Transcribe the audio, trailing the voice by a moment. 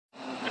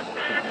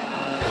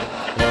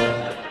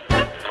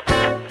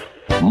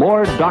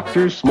more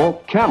doctors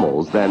smoke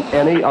Camels than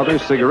any other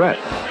cigarette.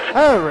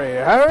 Hurry,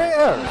 hurry,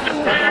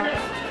 hurry.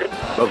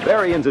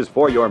 Bavarians is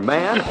for your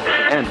man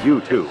and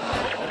you too.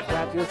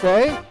 Can't you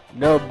say?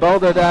 No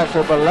Boulder Dash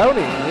or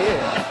baloney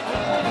here.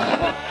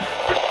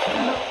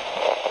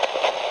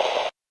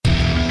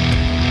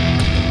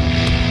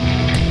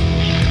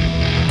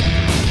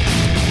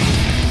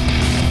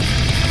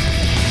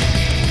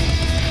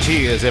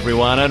 Cheers,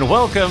 everyone, and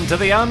welcome to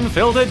The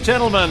Unfiltered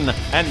Gentleman.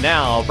 And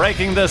now,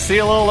 breaking the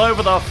seal all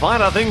over the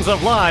finer things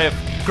of life,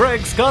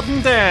 Greg, Scott,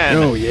 and Dan.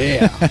 Oh,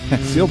 yeah.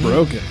 Seal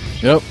broken.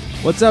 Yep.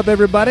 What's up,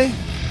 everybody?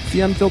 It's The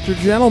Unfiltered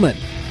Gentleman.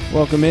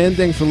 Welcome in.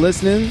 Thanks for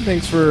listening.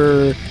 Thanks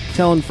for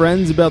telling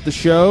friends about the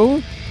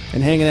show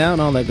and hanging out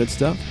and all that good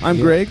stuff. I'm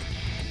Greg.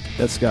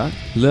 That's Scott.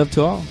 Love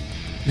to all.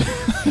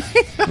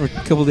 We're a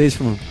couple days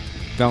from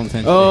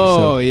Valentine's Day.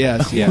 Oh,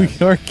 yes. Yeah. We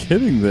are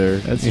kidding there.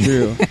 That's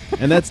true.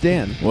 And that's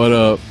Dan. What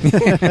up?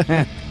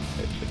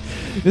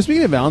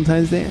 Speaking of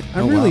Valentine's Day,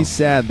 I'm really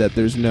sad that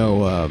there's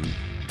no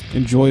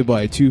Enjoy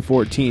by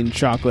 214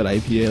 chocolate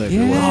IPA like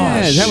there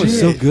was. Yeah, that was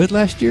so good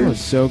last year. It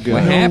was so good.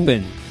 What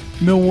happened?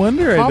 No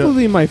wonder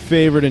Probably my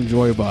favorite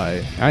Enjoy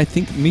by. I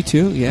think me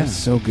too, yeah. It's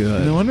so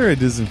good. No wonder it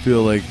doesn't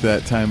feel like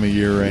that time of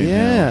year right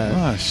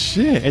now. Oh,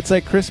 shit. It's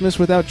like Christmas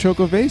without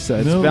Chocovesa.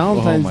 It's No.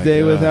 Valentine's Oh, my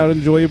Day God. without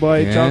Enjoy by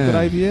Yeah. chocolate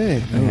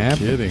IPA. No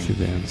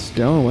kidding.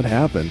 Stone, what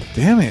happened?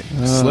 Damn it.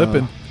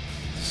 Slipping.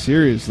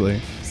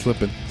 Seriously.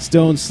 Slipping.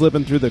 Stone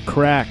slipping through the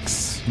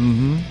cracks.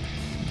 Mm-hmm.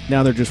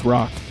 Now they're just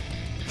rock.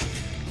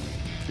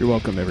 You're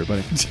welcome,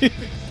 everybody.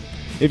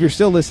 If you're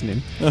still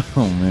listening.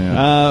 Oh, man.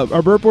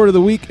 Our burp word of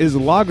the week is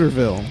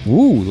Lagerville.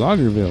 Ooh,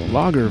 Lagerville.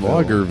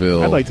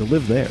 Lagerville. I'd like to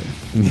live there.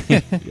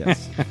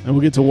 Yes. And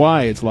we'll get to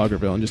why it's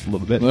Lagerville in just a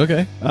little bit.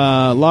 Okay.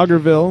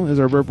 Lagerville is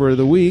our burp word of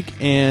the week.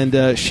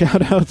 And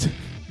shout out.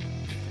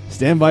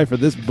 Stand by for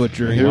this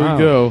butcher. Here we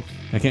go.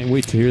 I can't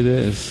wait to hear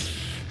this.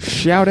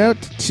 Shout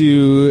out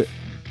to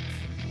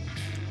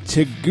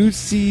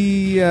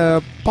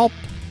Tegucigalpa.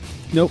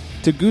 Nope.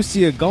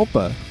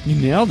 Tegucigalpa. You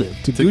nailed it.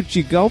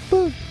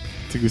 Tegucigalpa?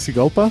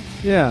 Tegucigalpa?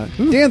 Yeah.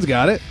 Dan's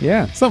got it.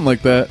 Yeah. Something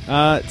like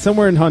that.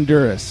 Somewhere in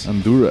Honduras.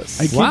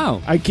 Honduras.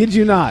 Wow. I kid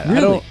you not.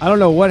 Really? I don't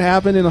know what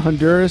happened in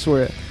Honduras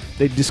where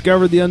they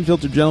discovered the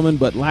Unfiltered Gentleman,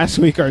 but last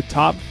week our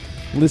top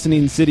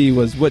listening city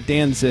was what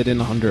Dan said in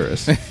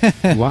Honduras.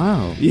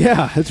 Wow.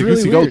 Yeah, it's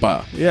really weird.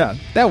 Tegucigalpa. Yeah,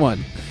 that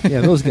one.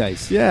 Yeah, those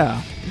guys.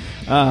 Yeah.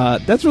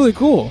 That's really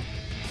cool.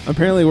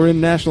 Apparently we're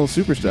international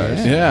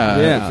superstars.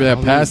 Yeah.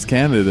 Past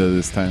Canada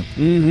this time.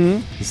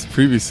 Mm-hmm.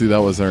 Previously, that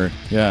was our...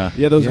 Yeah.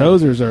 Yeah, those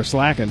hosers are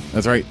slacking.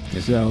 That's right.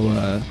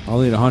 So,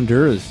 Only to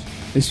Honduras.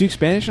 they speak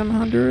Spanish on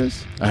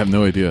Honduras? I have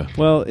no idea.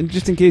 Well, and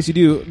just in case you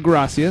do,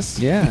 gracias.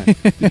 Yeah.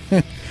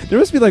 There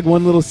must be like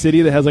one little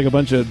city that has like a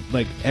bunch of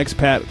like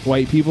expat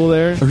white people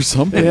there. Or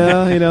something.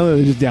 Yeah,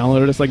 they just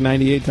downloaded us like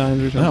 98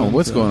 times or something. No,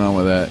 what's going on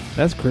with that?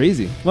 That's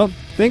crazy. Well,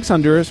 thanks,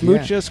 Honduras.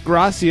 Muchas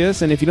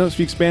gracias. And if you don't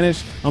speak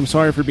Spanish, I'm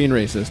sorry for being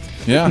racist.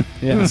 Yeah,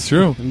 Yeah. that's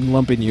true. I'm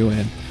lumping you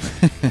in.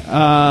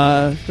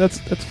 That's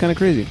kind of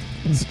crazy.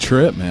 It's a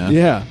trip, man.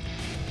 Yeah.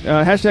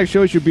 Hashtag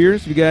show us your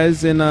beers. If you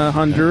guys in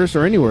Honduras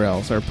or anywhere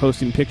else are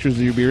posting pictures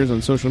of your beers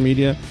on social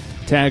media,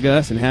 tag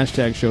us and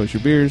hashtag show us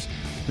your beers.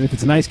 And if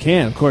it's a nice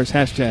can, of course,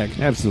 hashtag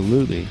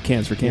Absolutely.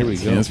 cans for cans. Here we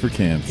go. Cans for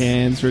cans.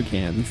 Cans for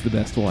cans. It's the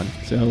best one.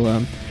 So,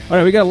 all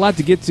right, we got a lot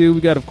to get to.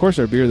 We got, of course,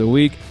 our beer of the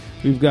week.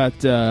 We've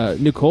got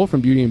Nicole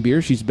from Beauty and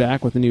Beer. She's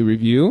back with a new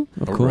review.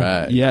 All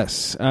right.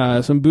 Yes.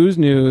 Some booze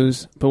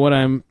news. But what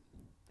I'm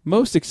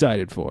most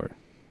excited for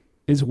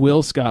is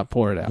Will Scott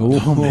Pour It Out.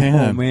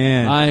 Oh,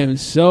 man. I am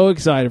so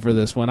excited for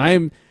this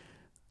one.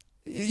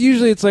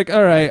 Usually it's like,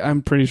 all right,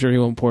 I'm pretty sure he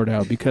won't pour it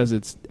out because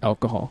it's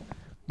alcohol.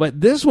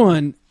 But this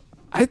one,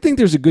 I think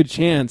there's a good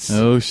chance.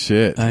 Oh,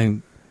 shit.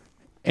 I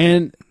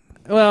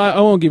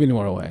won't give any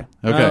more away.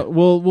 Okay.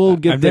 We'll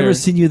get I've there. never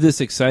seen you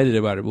this excited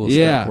about it. We'll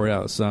Yeah. start pour it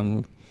out, so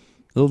I'm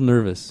a little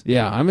nervous.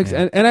 Yeah, I'm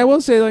excited. And I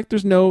will say, like,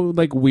 there's no,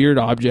 like, weird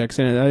objects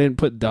in it. I didn't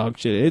put dog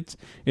shit.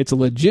 It's a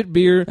legit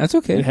beer. That's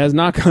okay. It has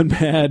not gone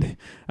bad.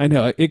 I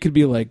know. It could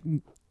be, like,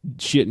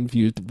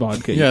 shit-infused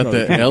vodka. Yeah,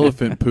 the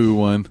elephant poo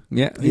one.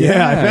 Yeah.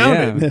 I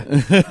found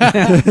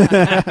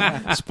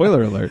it.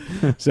 Spoiler alert.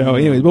 So,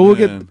 anyways, but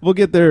we'll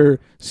get there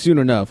soon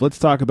enough. Let's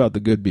talk about the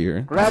good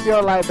beer. Grab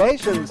your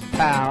libations,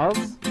 pals.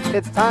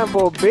 It's time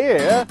for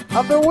beer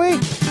of the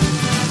week.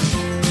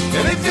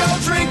 And if you're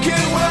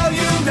drinking, well,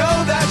 you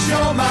know that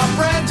you're my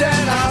friend.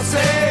 And I'll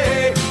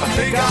say, I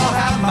think I'll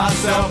have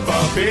myself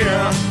a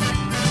beer.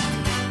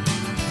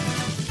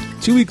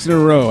 2 weeks in a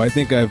row, I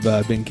think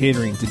I've been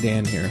catering to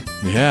Dan here.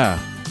 Yeah.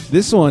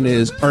 This one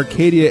is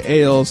Arcadia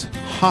Ales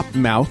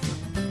Hopmouth.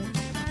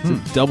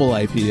 It's a double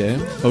IPA.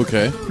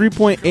 Okay.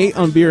 3.8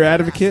 on Beer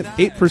Advocate,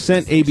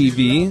 8%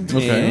 ABV,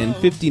 Okay. and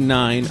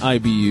 59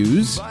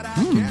 IBUs.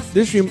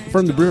 This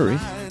from the brewery.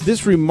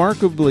 This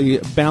remarkably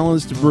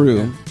balanced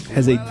brew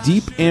has a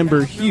deep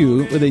amber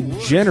hue with a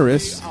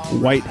generous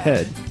white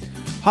head.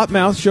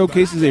 Hopmouth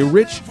showcases a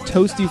rich,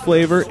 toasty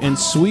flavor and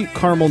sweet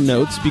caramel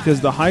notes because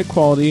of the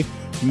high-quality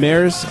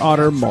Maris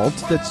Otter malt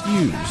that's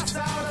used.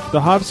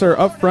 The hops are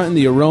up front in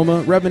the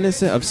aroma,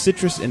 reminiscent of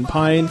citrus and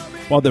pine,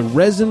 while the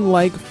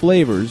resin-like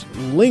flavors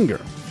linger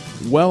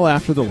well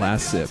after the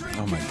last sip.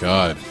 Oh my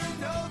god.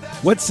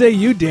 What say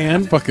you,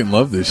 Dan? I fucking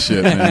love this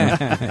shit, man.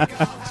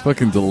 It's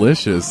fucking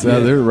delicious. Yeah,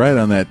 they're right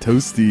on that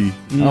toasty.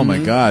 Oh my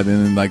god,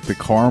 and then like the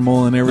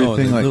caramel and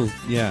everything.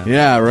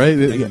 Yeah, right.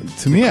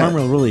 To me,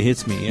 caramel really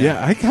hits me.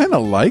 Yeah, I kind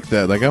of like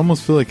that. Like, I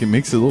almost feel like it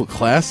makes it a little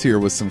classier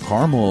with some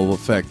caramel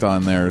effect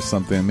on there or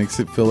something. It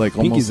makes it feel like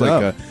almost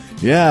like a.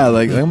 Yeah,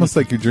 like almost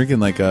like you're drinking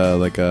like a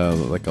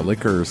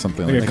liquor or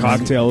something, like a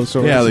cocktail or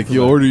something. Yeah, like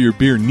you order your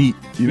beer neat.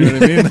 You know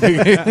what I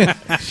mean?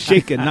 Like,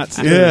 shake it, not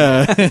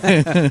stir.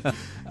 Yeah.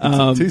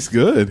 It tastes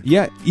good.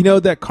 Yeah,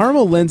 that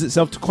caramel lends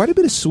itself to quite a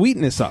bit of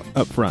sweetness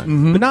up front,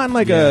 but not in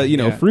like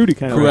a fruity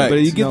kind of way.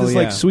 But you get this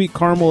like sweet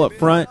caramel up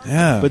front.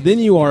 Yeah. But then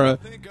you are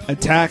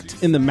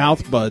attacked in the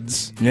mouth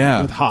buds.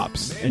 Yeah. With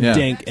hops and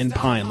dank and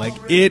pine. Like,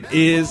 it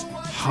is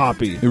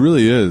hoppy. It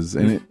really is,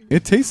 and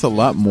it tastes a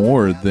lot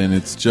more than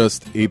it's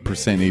just 8%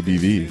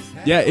 ABV.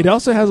 Yeah, it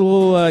also has a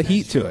little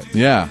heat to it.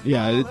 Yeah.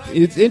 Yeah,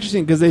 it's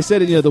interesting because they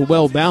said the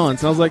well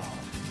balanced, and I was like,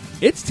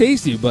 it's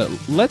tasty, but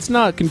let's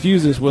not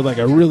confuse this with like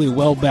a really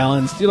well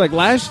balanced. Like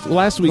last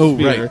week's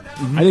beer, right.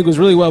 Mm-hmm. I think was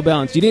really well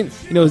balanced. You didn't,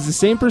 it was the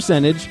same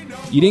percentage.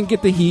 You didn't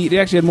get the heat. It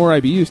actually had more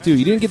IBUs too.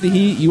 You didn't get the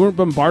heat. You weren't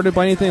bombarded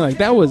by anything. Like,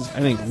 that was,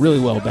 I think,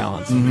 really well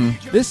balanced.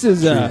 Mm-hmm. This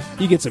is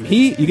you get some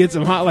heat, you get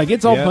some hot. Like,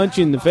 it's all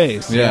punchy in the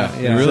face. Yeah,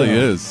 it really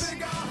is.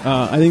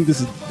 I think this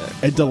is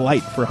a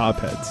delight for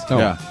hopheads.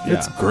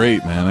 It's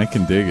great, man. I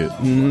can dig it.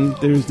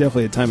 There's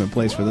definitely a time and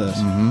place for this.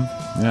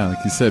 Yeah,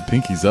 like you said,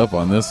 pinky's up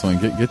on this one.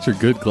 Get your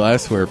good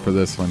glassware for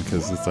this one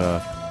because it's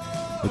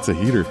a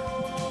heater.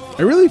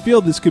 I really feel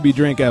this could be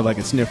drank out of like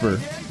a sniffer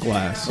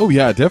glass. Oh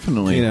yeah,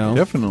 definitely.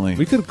 Definitely.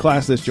 We could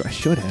class this. I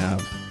should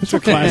have. We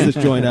should class this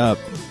joint up.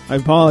 I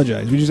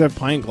apologize. We just have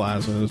pint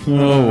glasses.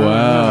 Oh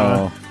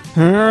wow.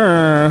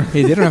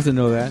 Hey, they don't have to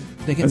know that.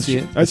 They can see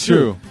it. That's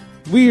true.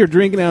 We are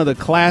drinking out of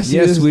the classiest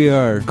Yes, we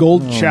are.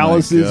 gold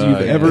chalices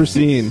you've ever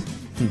seen.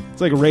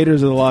 It's like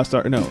Raiders of the Lost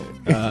Ark. No.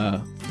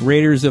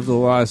 Raiders of the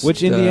Lost.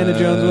 Which Indiana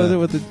Jones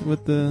was it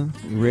with the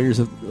Raiders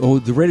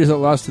of the Raiders that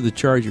lost to the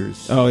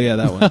Chargers? Oh yeah,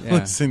 that one. Yeah.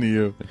 Listen to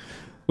you.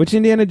 Which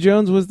Indiana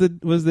Jones was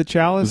the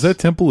chalice? Was that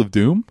Temple of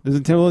Doom? Is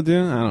it Temple of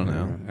Doom? I don't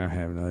know. I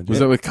have no idea. Was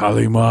that with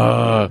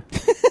Kalima?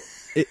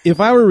 If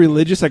I were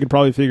religious, I could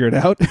probably figure it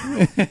out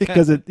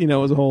because it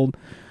was a whole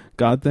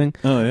God thing.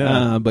 Oh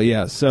yeah. But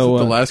yeah, so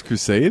the Last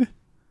Crusade?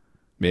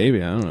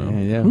 Maybe, I don't know.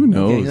 Yeah. Who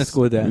knows? Okay, let's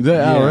go with that. Is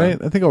that all right?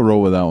 I think I'll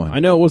roll with that one. I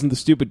know it wasn't the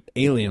stupid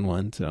alien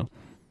one, so.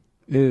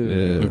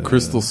 The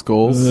Crystal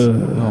Skulls?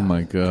 Oh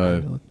my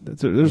god.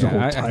 There's a whole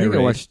tirade. I think I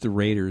watched the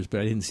Raiders,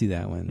 but I didn't see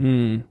that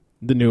one.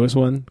 The newest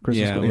one?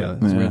 Crystal Skull?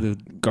 That's where the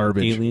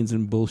garbage. Aliens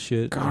and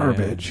bullshit.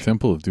 Garbage. Yeah.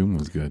 Temple of Doom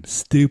was good.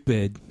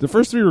 Stupid. The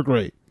first three were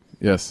great.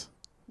 Yes.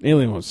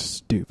 Alien was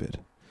stupid.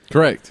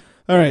 Correct.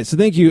 All right, so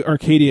thank you,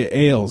 Arcadia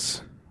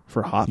Ales,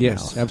 for Hopmouth.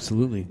 Yes,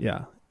 absolutely.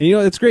 Yeah.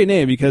 And it's a great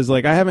name because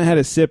like I haven't had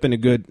a sip in a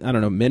good,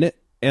 minute.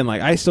 And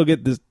like I still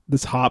get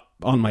this hop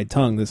on my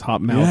tongue, this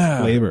hop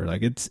mouth flavor.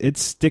 Like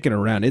it's sticking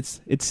around. It's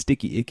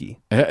sticky icky.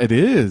 It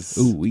is.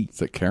 Ooh, it's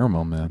that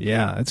caramel, man.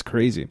 Yeah, it's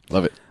crazy.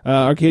 Love it.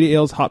 Arcadia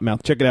Ales Hop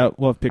Mouth. Check it out.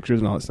 We'll have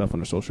pictures and all that stuff on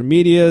our social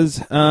medias.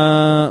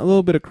 A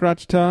little bit of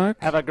crotch talk.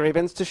 Have a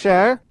grievance to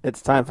share?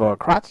 It's time for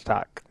crotch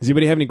talk. Does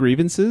anybody have any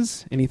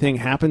grievances? Anything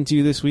happened to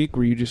you this week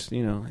where you just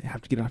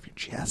have to get it off your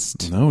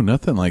chest? No,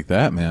 nothing like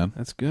that, man.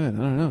 That's good. I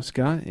don't know,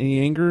 Scott.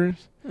 Any anger?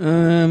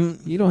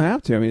 You don't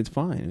have to. I mean, it's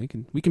fine.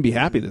 We can be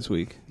happy this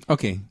week.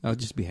 Okay, I'll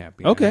just be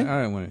happy. Okay,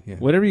 I don't want to. Yeah.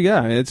 Whatever you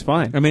got, it's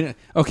fine. I mean,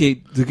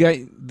 okay. The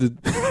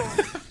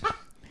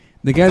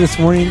guy this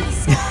morning.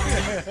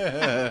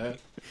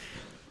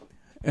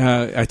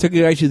 I took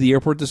a guy to the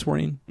airport this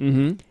morning,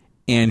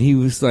 and he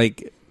was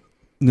like,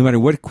 no matter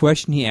what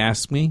question he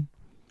asked me,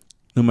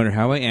 no matter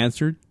how I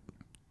answered,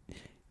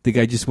 the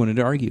guy just wanted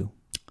to argue.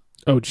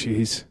 Oh,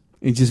 jeez.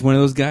 It's just one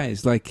of those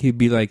guys. Like, he'd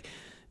be like,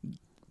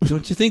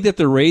 don't you think that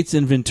the rates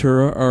in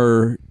Ventura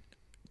are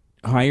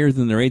higher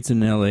than the rates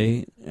in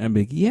L.A.? I'd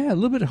be like, yeah, a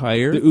little bit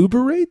higher. The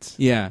Uber rates?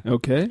 Yeah.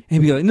 Okay. And he'd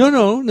be like,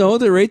 no,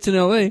 the rates in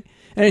L.A.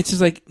 And it's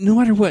just like, no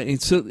matter what.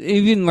 And so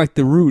even like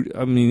the route,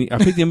 I mean, I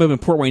picked him up in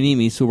Port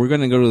Hueneme, so we're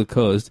going to go to the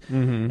coast.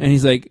 And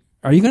he's like,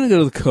 are you going to go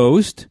to the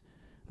coast?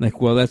 I'm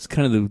like, well, that's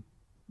kind of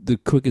the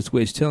quickest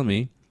way to tell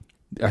me.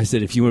 I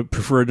said, if you would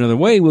prefer another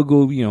way, we'll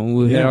go,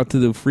 we'll head out to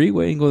the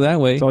freeway and go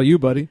that way. It's all you,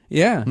 buddy.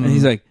 Yeah. And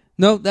he's like,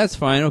 no, that's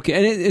fine. Okay.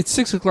 And it's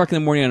 6 o'clock in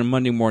the morning on a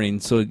Monday morning.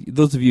 So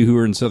those of you who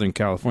are in Southern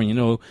California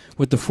know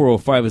what the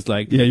 405 is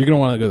like. Yeah, you're going to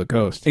want to go to the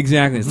coast.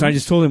 Exactly. So I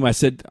just told him, I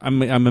said,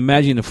 I'm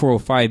imagining the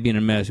 405 being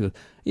a mess. He goes,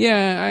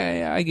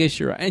 yeah, I guess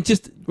you're right. And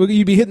just, well,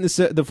 you'd be hitting the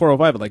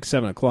 405 at like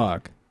 7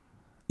 o'clock.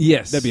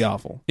 Yes. That'd be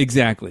awful.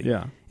 Exactly.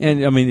 Yeah.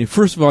 And, I mean,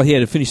 first of all, he had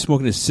to finish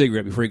smoking a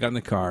cigarette before he got in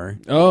the car.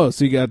 Oh,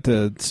 so you got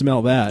to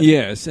smell that.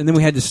 Yes. And then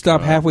we had to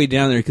stop halfway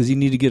down there because he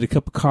needed to get a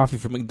cup of coffee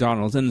from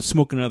McDonald's and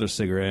smoke another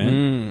cigarette.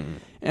 And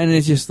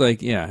it's just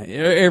like,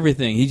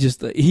 everything. He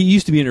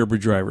used to be an Uber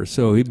driver,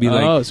 so he'd be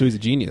like... Oh, so he's a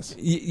genius.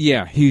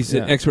 Yeah, he's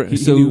an expert. He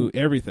so knew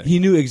everything. He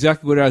knew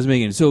exactly what I was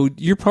making. So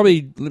you're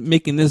probably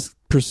making this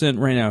percent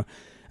right now.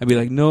 I'd be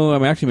like, no,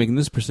 I'm actually making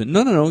this percent.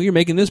 No, you're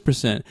making this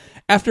percent.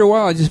 After a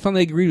while, I just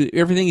finally agreed with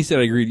everything he said.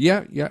 I agreed.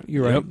 Yeah,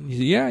 you're right. He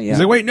said, yeah. He's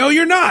like, wait, no,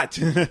 you're not.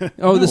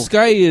 The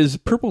sky is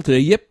purple today.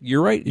 Yep,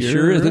 you're right. It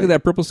sure is. Look at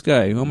that purple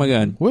sky. Oh, my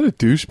God. What a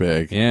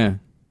douchebag. Yeah.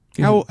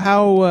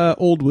 How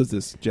old was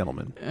this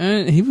gentleman?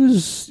 He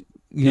was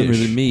younger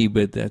than me,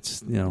 but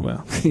that's,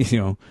 well,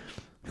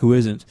 who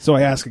isn't? So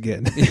I ask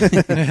again.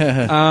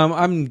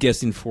 I'm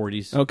guessing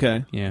 40s.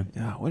 Okay. Yeah.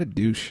 What a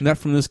douche. Not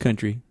from this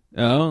country.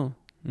 Oh.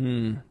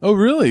 Oh,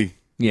 really?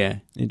 Yeah.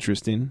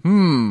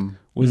 Interesting.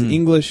 Was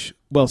English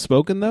well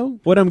spoken though?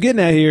 What I'm getting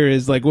at here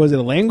is like, was it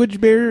a language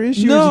barrier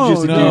issue? No, or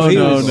is it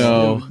just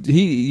no.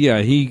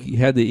 He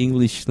had the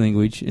English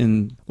language,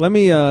 and let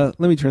me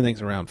turn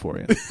things around for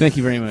you. thank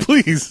you very much.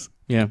 Please.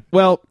 Yeah.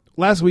 Well,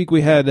 last week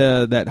we had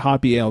that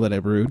hoppy ale that I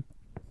brewed.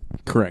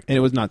 Correct. And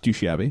it was not too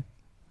shabby.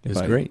 It was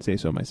if great. I say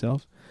so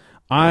myself.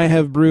 I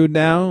have brewed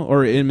now,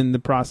 or am in the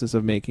process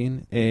of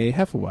making, a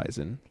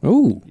Hefeweizen.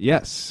 Oh.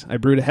 Yes. I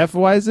brewed a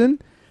Hefeweizen,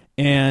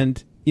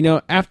 and,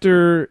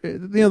 after,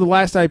 the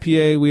last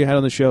IPA we had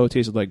on the show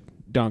tasted like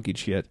donkey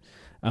shit.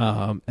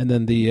 And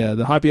then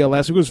the hoppy ale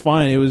last week was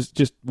fine. It was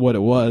just what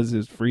it was. It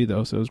was free,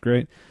 though, so it was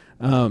great.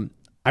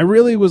 I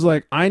really was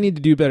like, I need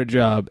to do a better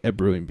job at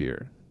brewing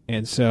beer.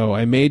 And so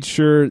I made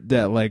sure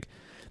that, like,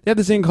 they have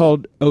this thing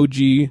called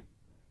OG,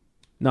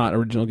 not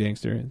Original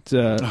Gangster. It's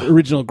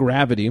Original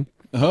Gravity.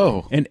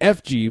 Oh. And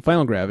FG,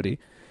 Final Gravity.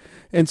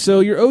 And so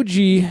your OG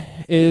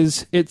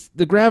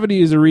the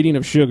gravity is a reading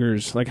of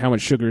sugars, like how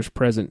much sugar is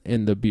present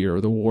in the beer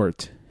or the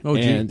wort. OG.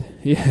 And,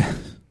 yeah,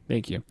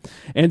 thank you.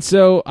 And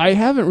so I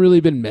haven't really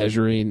been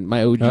measuring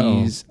my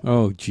OGs.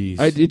 Uh-oh. Oh, jeez.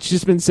 It's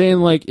just been saying,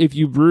 like, if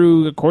you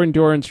brew according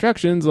to our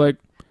instructions, like,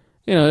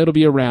 it'll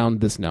be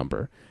around this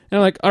number. And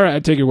I'm like, all right, I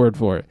take your word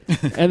for it.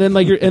 And then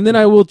and then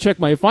I will check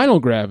my final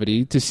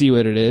gravity to see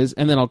what it is,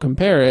 and then I'll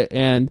compare it.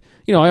 And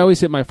I always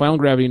hit my final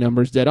gravity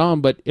numbers dead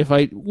on. But if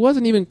I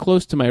wasn't even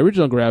close to my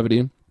original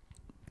gravity,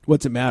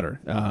 what's it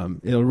matter?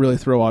 It'll really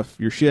throw off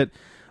your shit.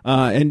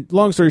 And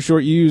long story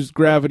short, you use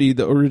gravity,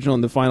 the original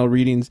and the final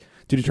readings,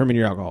 to determine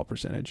your alcohol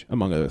percentage,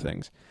 among other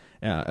things,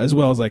 as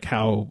well as like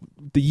how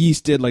the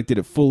yeast did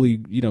it fully,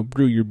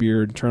 brew your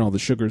beer and turn all the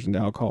sugars into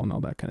alcohol and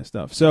all that kind of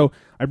stuff. So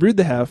I brewed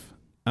the Hef.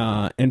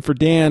 And for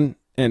Dan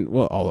and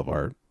all of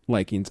our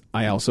likings,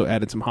 I also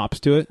added some hops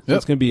to it. So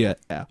it's going to be a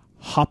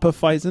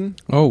Hopmouth.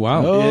 Oh,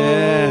 wow. Oh,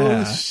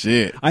 yeah.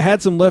 shit. I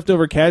had some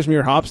leftover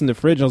cashmere hops in the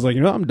fridge. I was like,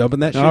 I'm dumping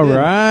that shit All in.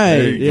 right.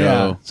 There you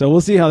go. So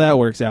we'll see how that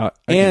works out.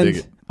 I can dig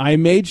And it. I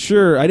made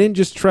sure I didn't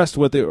just trust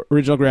what the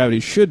original gravity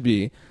should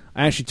be.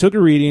 I actually took a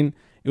reading.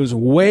 It was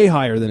way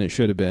higher than it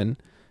should have been.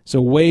 So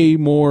way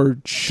more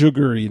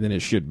sugary than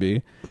it should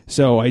be.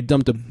 So I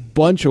dumped a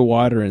bunch of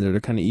water in there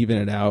to kind of even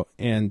it out,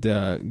 and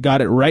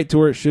got it right to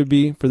where it should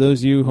be. For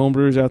those of you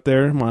homebrewers out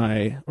there,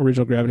 my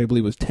original gravity, I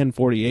believe, was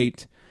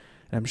 1048.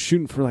 And I'm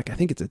shooting for, I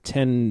think it's a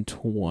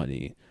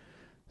 1020.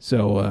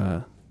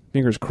 So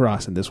fingers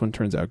crossed, and this one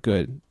turns out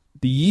good.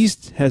 The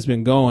yeast has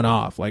been going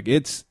off.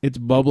 It's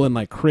bubbling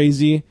like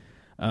crazy.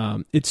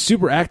 It's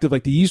super active.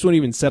 The yeast won't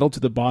even settle to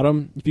the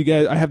bottom. If you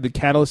guys, I have the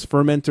catalyst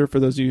fermenter for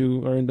those of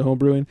you who are into home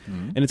brewing,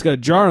 and it's got a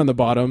jar on the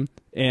bottom,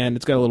 and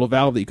it's got a little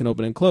valve that you can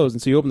open and close.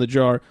 And so you open the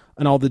jar,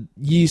 and all the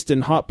yeast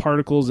and hot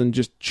particles and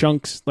just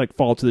chunks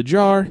fall to the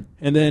jar.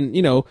 And then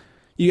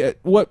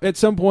at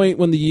some point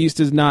when the yeast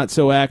is not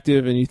so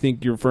active and you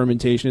think your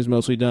fermentation is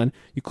mostly done,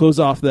 you close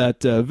off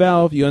that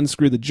valve, you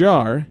unscrew the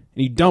jar, and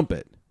you dump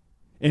it.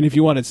 And if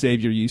you want to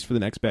save your yeast for the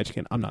next batch, you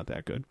can. I'm not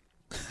that good.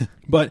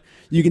 But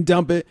you can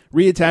dump it,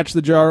 reattach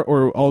the jar,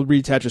 or I'll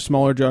reattach a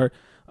smaller jar,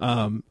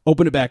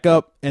 open it back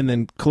up, and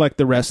then collect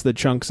the rest of the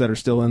chunks that are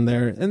still in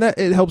there. And that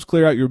it helps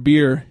clear out your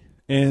beer.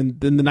 And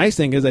then the nice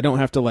thing is I don't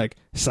have to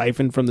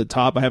siphon from the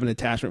top. I have an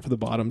attachment for the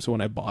bottom, so when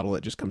I bottle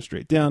it just comes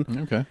straight down.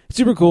 Okay. It's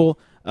super cool.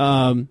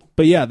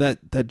 But yeah,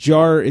 that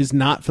jar is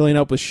not filling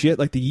up with shit.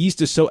 The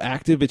yeast is so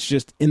active, it's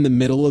just in the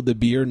middle of the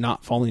beer,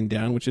 not falling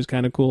down, which is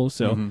kind of cool.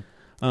 So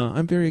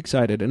I'm very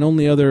excited. And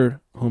only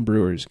other home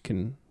brewers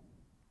can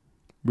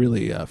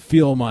really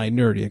feel my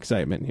nerdy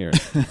excitement here.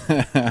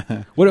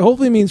 What it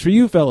hopefully means for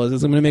you fellas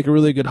is I'm going to make a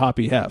really good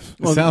hoppy Hef.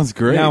 Sounds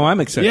great. Now I'm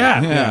excited.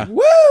 Yeah.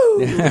 Woo!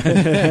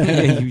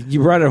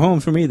 You brought it home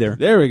for me there.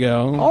 There we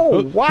go.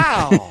 Oh,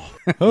 wow.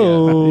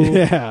 Oh.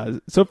 Yeah.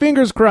 So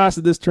fingers crossed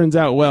that this turns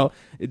out well.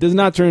 It does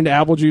not turn into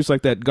apple juice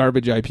like that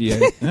garbage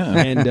IPA.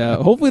 And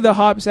hopefully the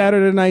hops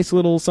added a nice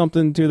little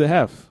something to the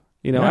Hef.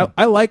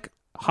 I like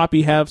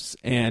hoppy Hefs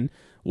and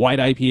white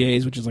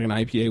IPAs, which is like an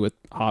IPA with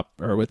hop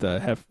or with a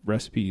Hef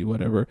recipe,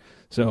 whatever.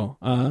 So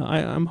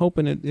I'm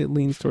hoping it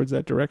leans towards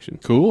that direction.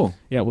 Cool.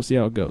 Yeah, we'll see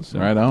how it goes. So.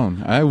 Right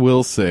on. I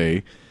will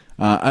say,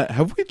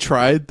 Have we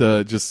tried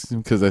just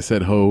because I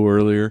said hoe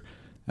earlier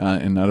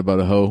and not about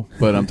a hoe,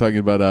 but I'm talking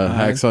about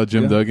Hacksaw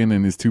Jim Duggan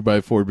and his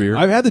 2x4 beer?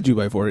 I've had the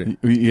 2x4.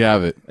 You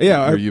have it?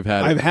 Yeah. Or you've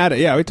had it? I've had it.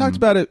 Yeah. We talked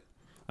about it,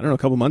 I don't know, a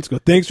couple months ago.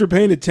 Thanks for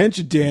paying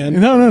attention, Dan.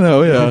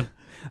 No. Yeah.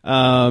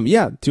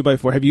 Yeah,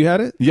 2x4. Have you had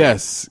it?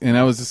 Yes, and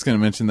I was just going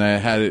to mention that I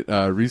had it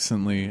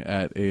recently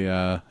at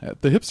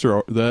at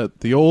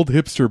the old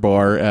hipster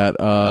bar at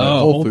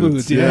Whole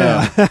Foods.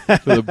 Yeah.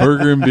 For the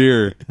burger and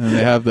beer, and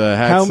they have the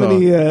Hacksaw. How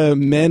many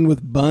men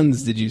with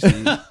buns did you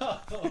see?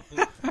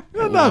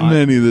 Not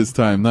many this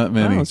time. Not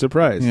many. Oh,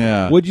 surprise.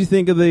 Yeah. What'd you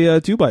think of the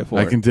 2x4?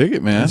 I can dig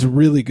it, man. It's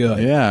really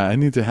good. Yeah, I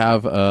need to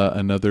have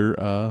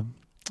another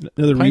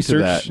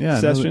research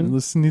session.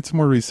 Let's need some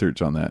more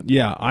research on that.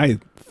 Yeah, I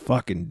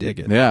fucking dig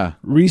it. Yeah.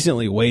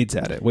 Recently, Wade's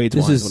had it. Wade's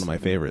wine is one of my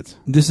favorites.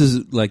 This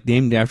is like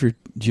named after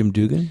Jim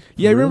Dugan?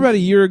 Yeah, I remember about a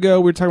year ago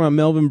we were talking about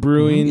Melvin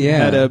Brewing. Yeah.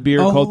 Had a beer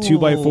called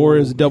 2x4. It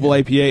was a double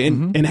IPA,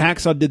 and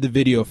Hacksaw did the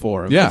video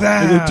for him.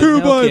 Yeah.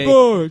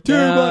 2x4,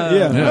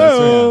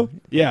 2x4.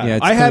 Yeah. Yeah,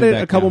 I had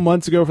it a couple now.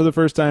 months ago for the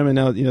first time, and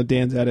now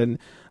Dan's had it.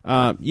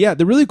 And,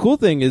 the really cool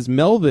thing is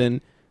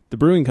Melvin, the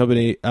brewing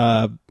company,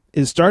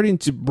 is starting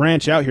to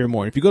branch out here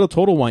more. If you go to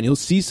Total Wine, you'll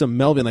see some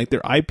Melvin, like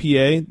their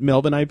IPA,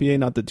 Melvin IPA,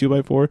 not the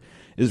 2x4,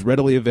 is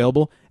readily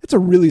available. It's a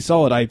really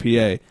solid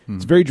IPA.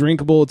 It's very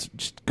drinkable. It's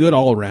just good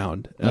all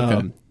around.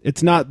 Okay.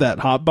 It's not that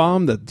hot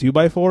bomb that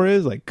 2x4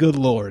 is. Like, good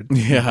Lord.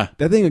 Yeah.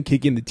 That thing will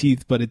kick you in the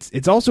teeth, but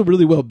it's also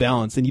really well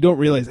balanced, and you don't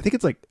realize. I think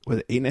it's like,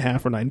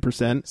 8.5% or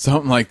 9%?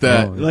 Something like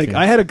that. Oh, Like,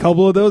 I had a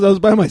couple of those. I was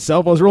by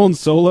myself. I was rolling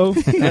solo,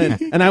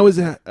 and I was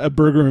at a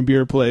burger and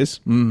beer place.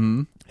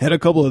 Mm-hmm. Had a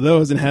couple of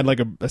those and had like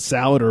a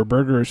salad or a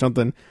burger or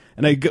something.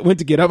 And I went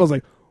to get up. I was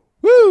like,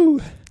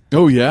 woo.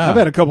 Oh, yeah. I've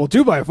had a couple of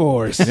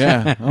 2x4s.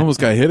 Yeah. I almost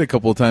got hit a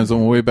couple of times on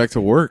my way back to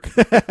work.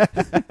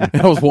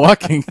 I was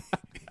walking.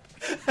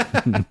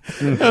 I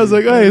was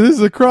like, hey, this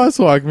is a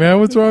crosswalk, man.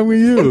 What's wrong with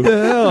you? What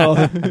the hell?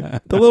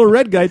 The little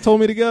red guy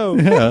told me to go.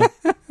 Yeah.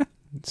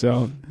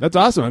 So that's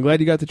awesome. I'm glad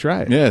you got to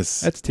try it.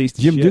 Yes. That's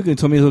tasty Jim shit. Dugan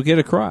told me he'll get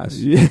across.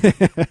 Yeah.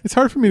 It's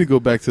hard for me to go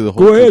back to the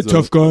whole. Go ahead,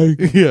 tough guy.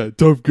 Yeah,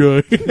 tough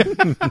guy.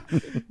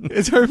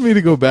 It's hard for me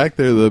to go back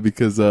there though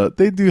because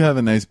they do have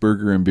a nice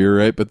burger and beer,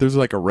 right? But there's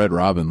like a Red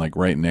Robin like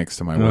right next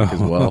to my work as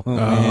well,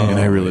 and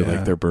I really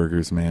like their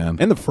burgers, man.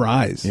 And the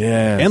fries.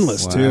 Yeah,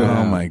 Endless, too.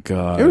 Oh my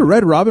god. You have a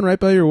Red Robin right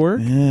by your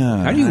work?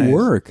 Yeah. How do you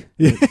work?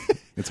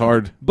 It's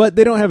hard. But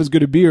they don't have as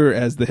good a beer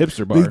as the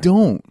hipster bar. They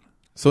don't.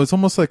 So it's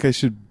almost like I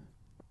should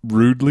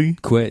rudely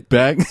Quit.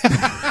 bag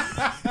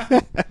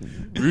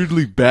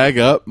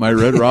up my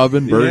Red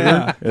Robin burger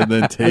Yeah. and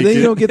then take And then it.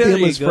 you don't get the There you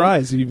endless go.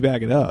 fries if you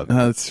back it up.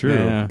 That's true.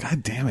 Yeah.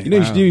 God damn it. You know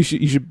what you should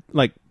do? You should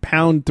like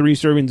pound 3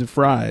 servings of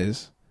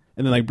fries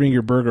and then like bring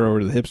your burger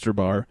over to the hipster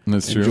bar.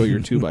 That's and true. Enjoy your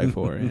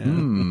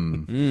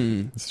 2x4.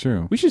 Yeah. That's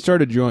true. We should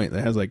start a joint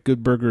that has like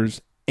good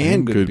burgers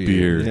and good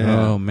beer.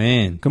 Yeah. Oh,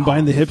 man.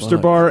 Combine the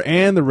hipster bar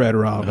and the Red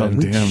Robin.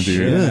 Oh, damn,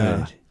 dude.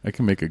 Yeah. I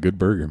can make a good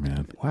burger,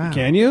 man. Wow.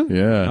 Can you?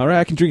 Yeah. All right,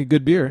 I can drink a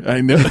good beer. I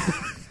know.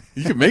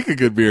 You can make a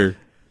good beer.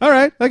 All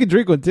right, I can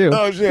drink one too.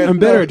 Oh, shit. I'm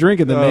better at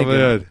drinking than Oh, making.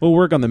 man. We'll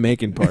work on the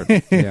making part.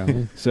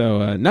 Yeah.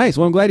 So nice.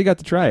 Well, I'm glad you got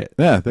to try it.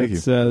 Yeah, thank you.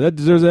 That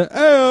deserves a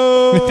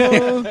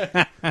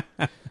oh.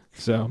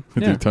 So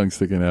With your tongue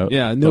sticking out.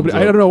 yeah, nobody.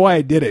 Thumbs I up. don't know why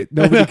I did it.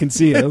 Nobody can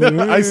see it.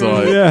 I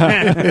saw it.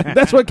 Yeah,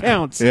 that's what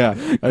counts. Yeah.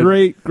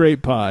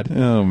 Great pod.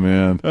 Oh,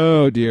 man.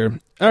 Oh dear.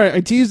 All right,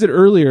 I teased it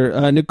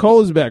earlier.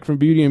 Nicole is back from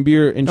Beauty and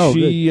Beer, and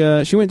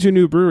she went to a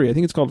new brewery. I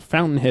think it's called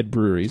Fountainhead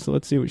Brewery. So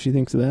let's see what she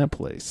thinks of that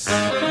place.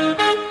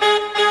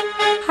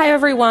 Hi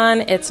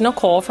everyone, it's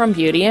Nicole from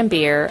Beauty and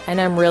Beer,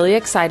 and I'm really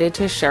excited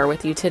to share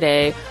with you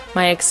today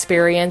my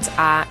experience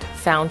at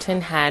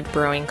Fountainhead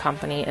Brewing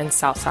Company in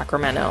South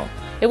Sacramento.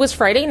 It was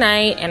Friday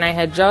night and I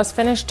had just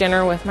finished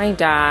dinner with my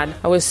dad.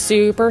 I was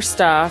super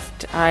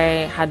stuffed. I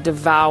had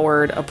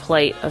devoured a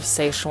plate of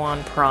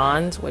Szechuan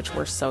prawns, which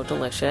were so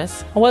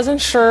delicious. I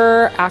wasn't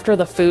sure after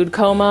the food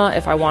coma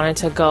if I wanted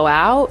to go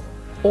out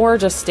or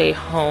just stay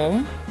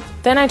home.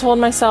 Then I told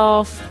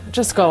myself,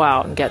 just go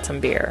out and get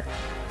some beer.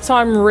 So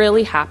I'm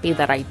really happy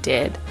that I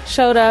did.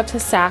 Showed up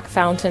to Sac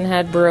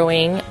Fountainhead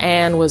Brewing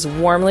and was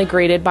warmly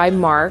greeted by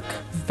Mark.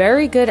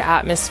 Very good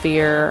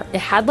atmosphere. It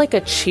had like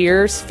a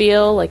Cheers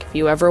feel, like if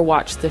you ever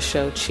watched the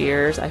show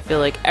Cheers. I feel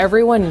like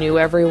everyone knew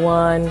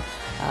everyone.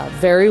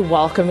 Very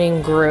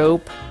welcoming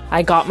group.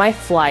 I got my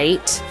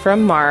flight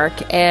from Mark,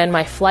 and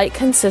my flight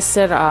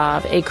consisted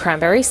of a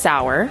cranberry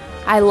sour.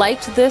 I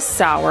liked this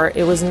sour.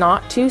 It was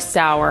not too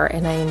sour,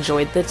 and I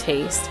enjoyed the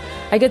taste.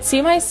 I could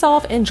see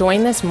myself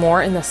enjoying this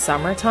more in the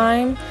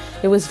summertime.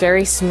 It was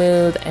very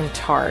smooth and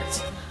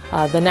tart.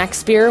 The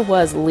next beer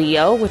was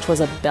Leo, which was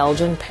a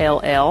Belgian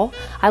pale ale.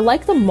 I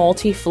like the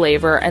malty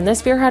flavor, and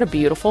this beer had a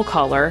beautiful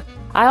color.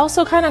 I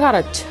also kind of got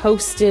a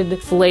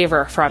toasted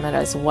flavor from it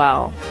as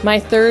well. My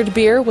third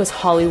beer was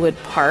Hollywood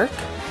Park,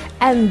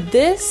 and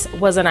this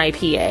was an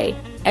IPA.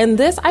 And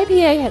this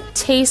IPA had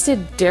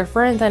tasted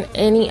different than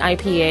any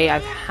IPA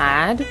I've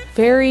had.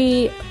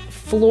 Very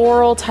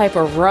floral type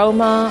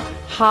aroma,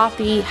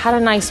 hoppy, had a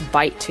nice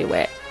bite to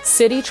it.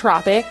 City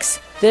Tropics.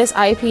 This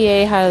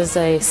IPA has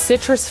a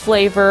citrus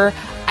flavor.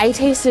 I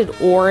tasted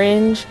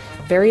orange,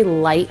 very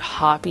light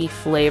hoppy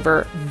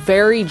flavor,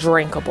 very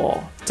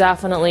drinkable.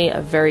 Definitely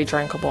a very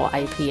drinkable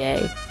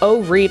IPA.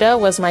 Oh Rita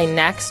was my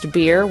next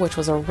beer, which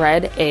was a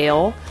red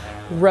ale.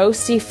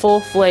 Roasty, full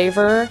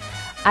flavor.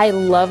 I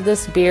love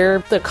this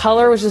beer. The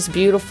color was just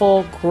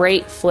beautiful,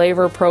 great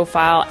flavor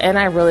profile, and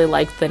I really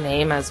liked the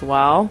name as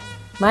well.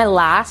 My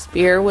last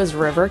beer was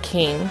River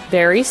King.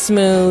 Very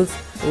smooth,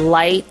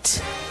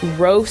 light,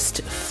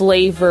 roast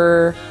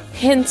flavor,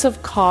 hints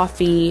of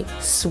coffee,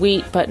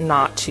 sweet but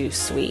not too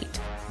sweet.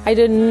 I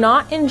did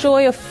not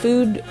enjoy a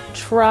food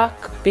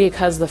truck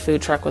because the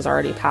food truck was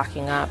already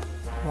packing up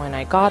when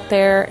I got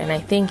there, and I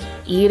think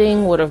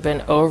eating would have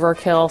been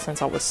overkill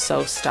since I was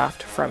so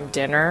stuffed from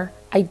dinner.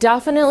 I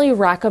definitely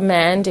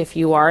recommend, if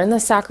you are in the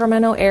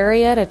Sacramento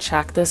area, to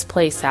check this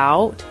place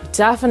out.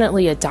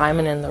 Definitely a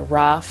diamond in the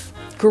rough.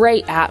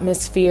 Great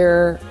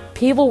atmosphere.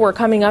 People were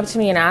coming up to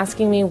me and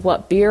asking me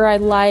what beer I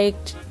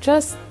liked.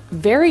 Just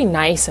very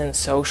nice and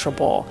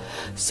sociable.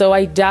 So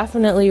I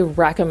definitely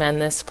recommend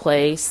this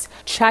place.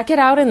 Check it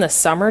out in the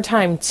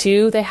summertime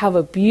too. They have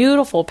a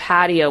beautiful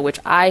patio, which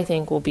I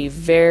think will be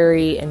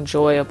very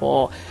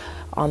enjoyable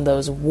on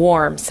those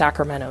warm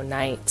Sacramento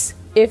nights.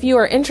 If you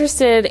are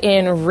interested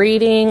in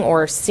reading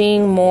or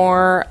seeing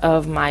more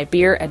of my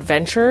beer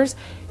adventures,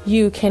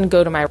 you can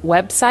go to my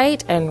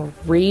website and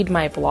read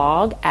my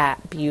blog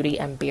at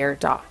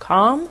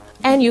BeautyandBeer.com.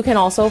 And you can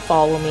also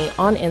follow me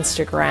on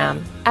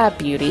Instagram at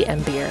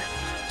BeautyandBeer.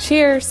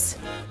 Cheers!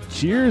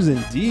 Cheers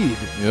indeed.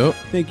 Yep.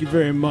 Thank you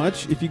very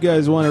much. If you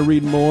guys want to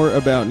read more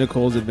about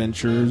Nicole's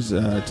adventures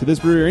to this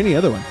brewery or any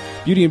other one,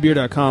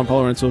 BeautyandBeer.com.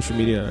 Follow her on social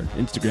media,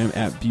 Instagram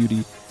at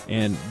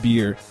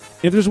BeautyandBeer.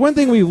 If there's one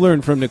thing we've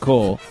learned from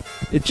Nicole,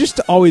 it's just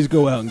to always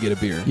go out and get a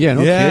beer. Yeah, no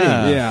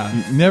kidding. Yeah.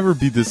 Never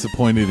be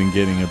disappointed in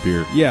getting a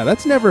beer. Yeah,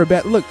 that's never a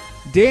bad... Look,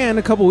 Dan,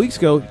 a couple weeks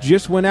ago,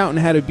 just went out and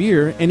had a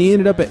beer, and he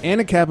ended up at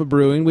Anacapa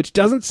Brewing, which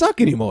doesn't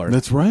suck anymore.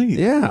 That's right.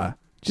 Yeah.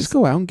 Just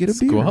go out and get a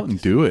beer. Go out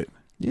and do it.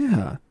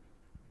 Yeah.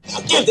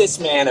 I'll give this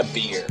man a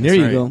beer. There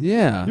you go.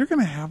 Yeah. You're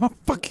going to have a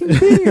fucking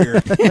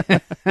beer.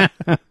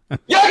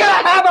 You're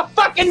gonna have a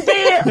fucking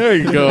beer! There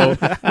you go.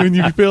 When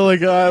you feel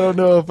like, oh, I don't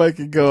know if I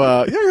can go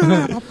out, you're going to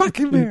have a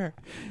fucking beer.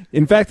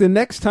 In fact, the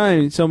next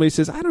time somebody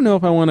says, I don't know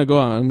if I want to go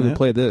out, I'm going to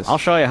play this. I'll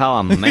show you how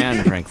a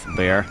man drinks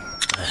beer.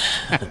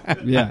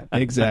 Yeah,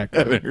 exactly.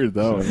 I haven't heard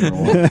that one in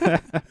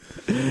a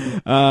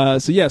while.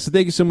 So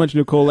thank you so much,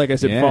 Nicole. Like I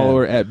said, Yeah. follow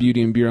her at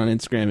Beauty and Beer on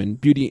Instagram,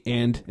 and Beauty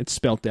and, it's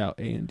spelt out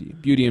A-N-D,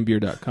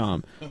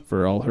 BeautyandBeer.com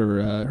for all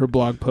her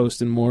blog posts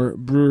and more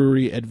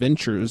brewery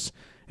adventures.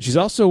 She's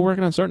also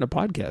working on starting a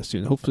podcast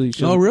soon. Hopefully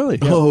she Oh, really?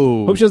 Yeah.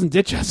 Oh. Hope she doesn't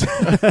ditch us.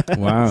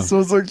 Wow.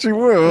 Sounds like she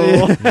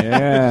will.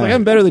 Yeah. Like,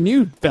 I'm better than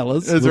you,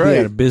 fellas. That's We'll be right.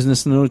 out of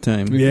business in no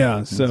time.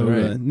 Yeah, so,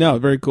 right. no,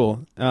 very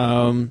cool.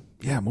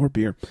 Yeah, more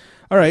beer.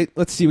 All right,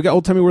 let's see. We got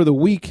Old Timey Word of the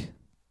Week.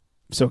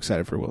 I'm so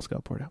excited for Will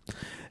Scott poured out.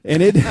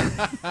 And it's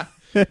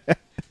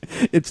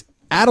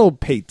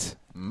Addlepate.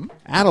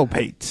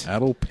 Addlepate.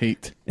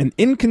 Addlepate. An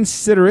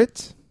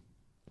inconsiderate,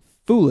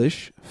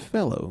 foolish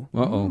fellow.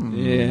 Uh-oh.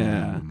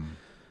 Yeah.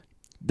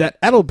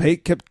 That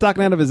Addlepate kept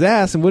talking out of his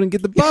ass and wouldn't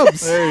get the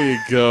bubs. There you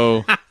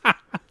go.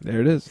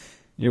 There it is.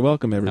 You're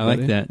welcome, everybody. I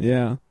like that.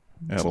 Yeah.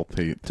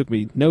 Addlepate. Took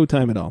me no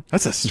time at all.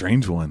 That's a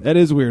strange one. That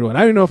is a weird one.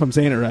 I don't know if I'm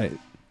saying it right.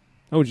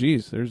 Oh,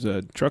 geez. There's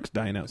trucks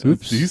dying outside.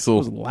 Oops.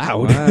 Diesel. That was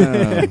loud.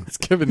 Wow. It's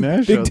Kevin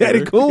Nash. Big out Daddy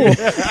there. Cool.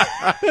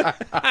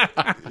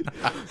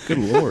 Good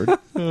Lord.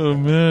 Oh,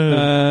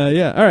 man.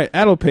 Yeah. All right.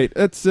 Addlepate.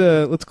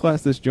 Let's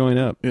class this joint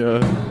up. Yeah.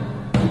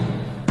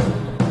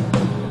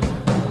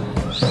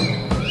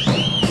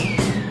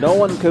 No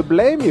one could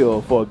blame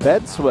you for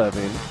bed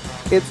swerving.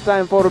 It's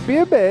time for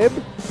Beer Babe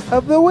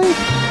of the Week.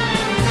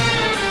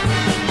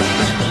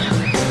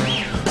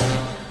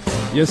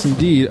 Yes,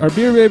 indeed. Our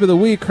beer babe of the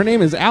week, her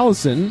name is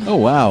Allison. Oh,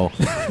 wow.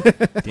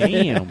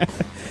 Damn.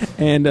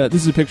 And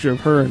this is a picture of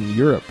her in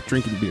Europe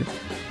drinking beer.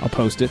 I'll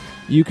post it.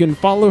 You can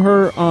follow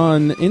her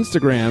on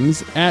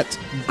Instagrams at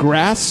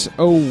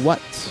GrassOWhat.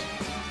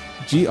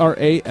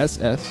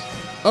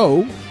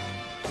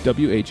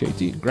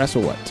 GrassOWhat.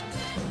 GrassOWhat.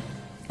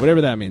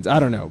 Whatever that means. I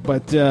don't know.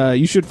 But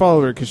you should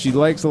follow her because she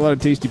likes a lot of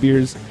tasty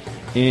beers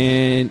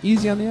and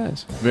easy on the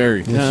eyes.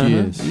 Very. Yes, she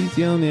is.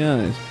 Easy on the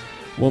eyes.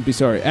 Won't be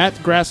sorry. At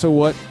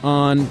GrassOWhat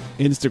on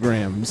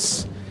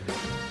Instagrams.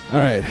 All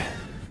right.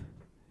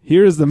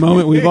 Here's the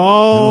moment we've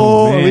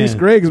all, at least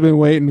Greg's been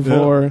waiting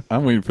for.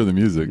 I'm waiting for the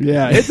music.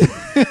 Yeah.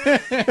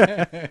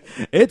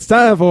 It's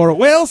time for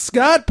Will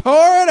Scott Pour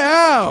It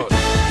Out.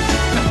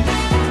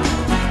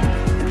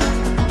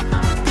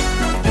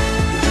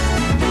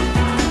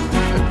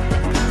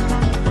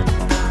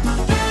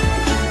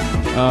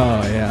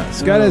 Oh, yeah.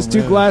 Scott has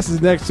two glasses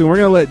next to him. We're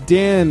going to let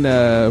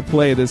Dan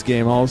play this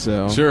game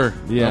also. Sure.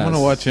 Yes. I'm going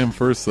to watch him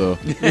first, though.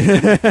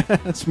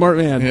 Smart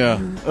man. Yeah.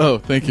 Oh,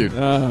 thank you.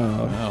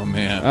 Oh,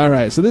 man. All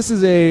right. So this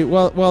is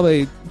while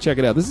they check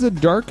it out, this is a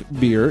dark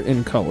beer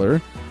in color.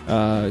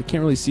 Can't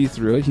really see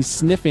through it. He's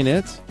sniffing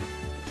it.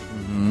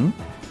 Mm-hmm.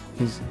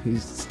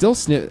 He's still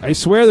sniff. I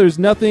swear there's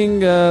nothing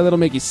that'll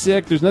make you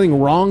sick. There's nothing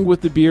wrong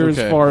with the beer as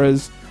far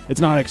as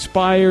it's not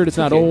expired. It's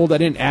not old. I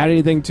didn't add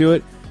anything to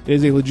it. It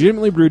is a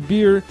legitimately brewed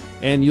beer,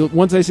 and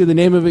once I say the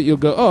name of it, you'll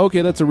go, oh,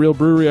 okay, that's a real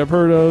brewery I've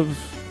heard of.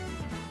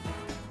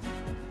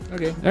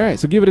 Okay. All right,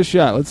 so give it a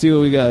shot. Let's see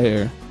what we got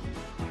here.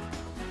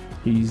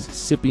 He's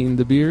sipping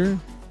the beer.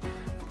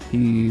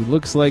 He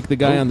looks like the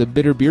guy on the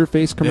Bitter Beer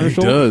Face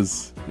commercial. Yeah, he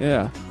does.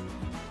 Yeah.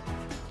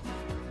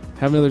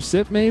 Have another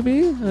sip,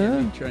 maybe?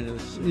 Try another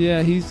sip.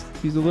 Yeah, he's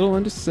a little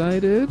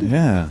undecided.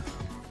 Yeah.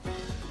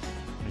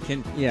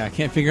 I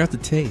can't figure out the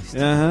taste.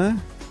 Uh-huh.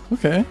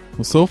 Okay.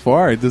 Well, so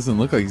far, it doesn't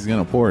look like he's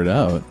going to pour it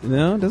out.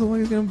 No, it doesn't look like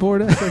he's going to pour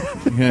it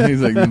out. Yeah,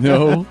 he's like,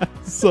 no,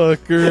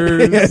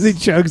 suckers. As he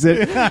chugs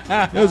it.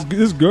 This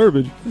is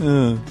garbage.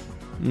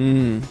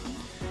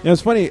 It was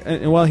funny,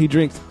 and while he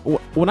drinks,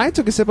 when I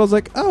took a sip, I was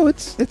like, oh,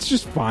 it's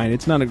just fine.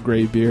 It's not a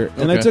great beer.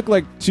 And I took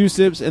like 2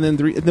 sips and then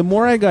 3. The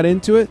more I got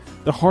into it,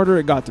 the harder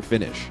it got to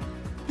finish.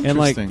 And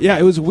like, yeah,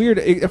 it was weird.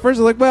 At first,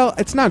 I was like, well,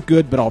 it's not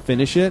good, but I'll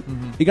finish it.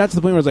 It got to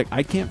the point where I was like,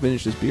 I can't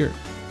finish this beer.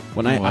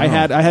 When I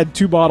had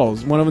 2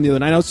 bottles, one of them the other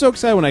night. I was so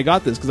excited when I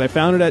got this because I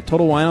found it at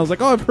Total Wine. I was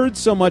like, oh, I've heard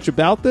so much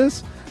about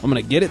this. I'm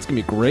going to get it. It's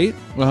going to be great.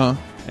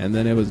 And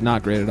then it was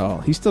not great at all.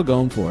 He's still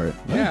going for it.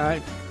 Yeah.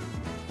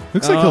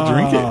 Looks like he'll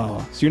drink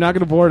it. So you're not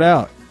going to pour it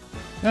out?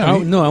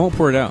 No, I won't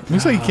pour it out.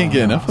 Looks like you can't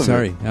get enough of it.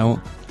 Sorry, I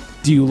won't.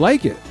 Do you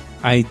like it?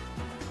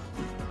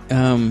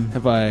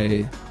 Have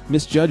I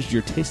misjudged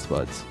your taste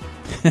buds?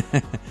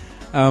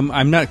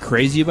 I'm not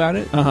crazy about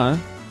it.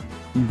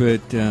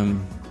 But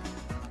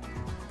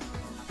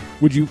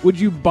would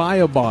you buy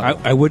a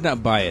bottle? I would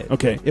not buy it.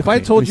 Okay. If I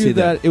told you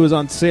that it was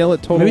on sale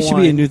at Total Maybe it should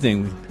be a Wine, new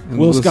thing.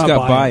 Will Scott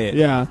buy it?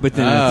 Yeah. But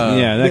then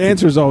the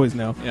answer is always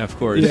no. Yeah, of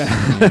course.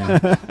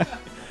 Yeah.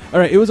 All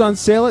right, it was on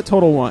sale at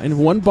Total Wine, and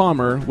one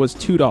bomber was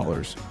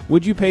 $2.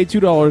 Would you pay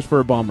 $2 for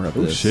a bomber of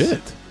this? Oh,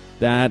 shit.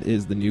 That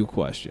is the new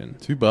question.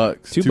 $2.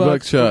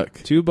 $2 Chuck.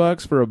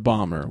 $2 for a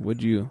bomber.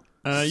 Would you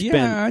spend?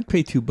 Yeah, I'd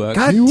pay $2. God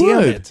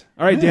damn it.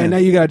 All right, Dan, now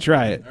you got to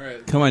try it. All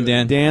right. Come on,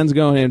 Dan. Dan's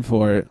going in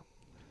for it.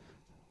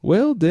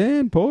 Well,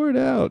 Dan, pour it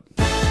out.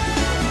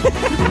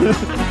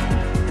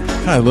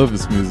 I love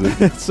this music.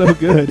 It's so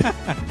good.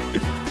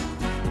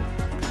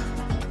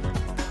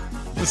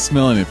 Just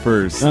smelling it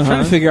first. I'm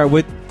trying to figure out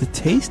what the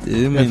taste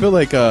is. I feel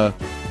like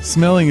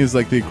smelling is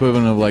like the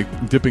equivalent of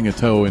like dipping a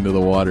toe into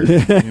the water. You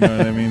know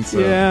what I mean? So,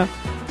 yeah.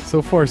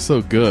 So far,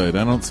 so good.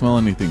 I don't smell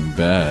anything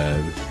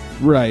bad.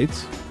 Right.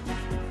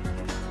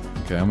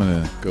 Okay, I'm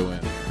going to go in.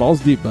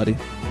 Balls deep, buddy.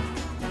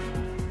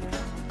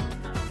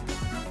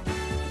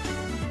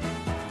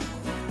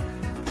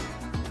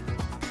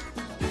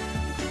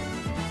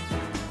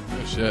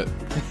 Oh, shit.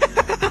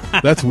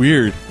 That's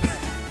weird.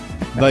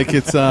 Like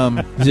it's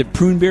Is it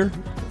prune beer?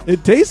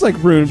 It tastes like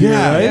prune beer,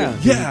 right?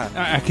 Yeah.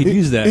 I could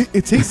use that.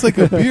 It tastes like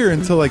a beer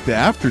until like the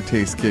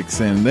aftertaste kicks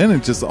in. Then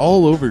it just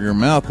all over your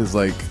mouth is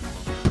like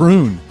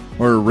prune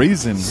or a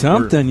raisin.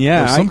 Something,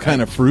 or some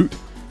kind of fruit.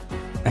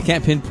 I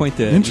can't pinpoint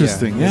the...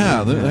 Interesting.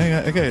 Yeah.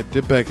 I got to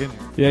dip back in.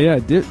 Yeah.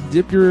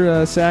 Dip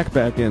your sack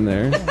back in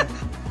there.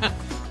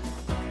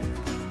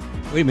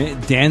 Wait a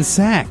minute. Dan's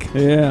sack.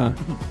 Yeah.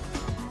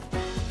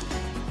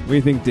 What do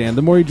you think, Dan?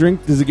 The more you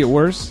drink, does it get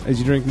worse as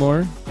you drink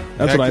more?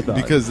 That's what I thought.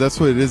 Because that's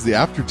what it is. The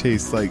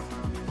aftertaste, like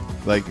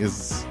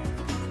is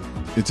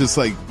it just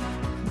like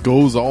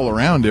goes all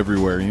around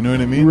everywhere. You know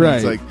what I mean? Right.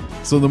 It's like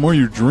so. The more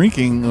you're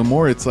drinking, the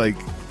more it's like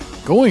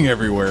going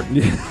everywhere.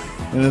 Yeah.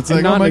 And it's And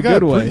like, not oh my in a god,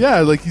 good way. yeah,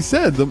 like you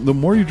said, the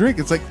more you drink,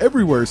 it's like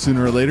everywhere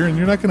sooner or later, and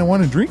you're not going to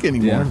want to drink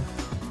anymore. Yeah.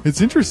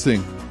 It's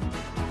interesting.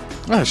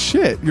 Ah,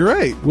 shit, you're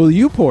right. Will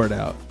you pour it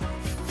out?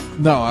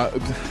 No,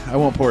 I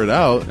won't pour it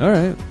out. All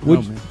right.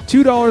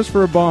 $2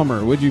 for a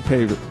bomber. Would you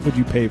pay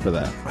for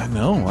that?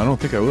 No, I don't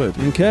think I would.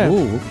 Okay.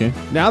 Oh, okay.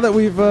 Now that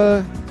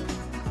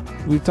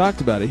we've talked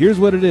about it, here's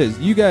what it is.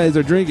 You guys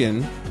are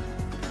drinking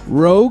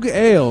Rogue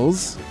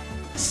Ales,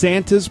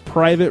 Santa's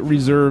Private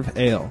Reserve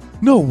Ale.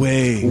 No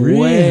way.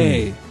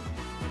 Way.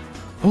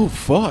 Oh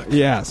fuck.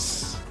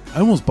 Yes. I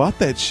almost bought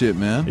that shit,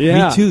 man.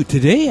 Yeah. Me too.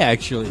 Today,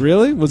 actually.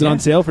 Really? Was it on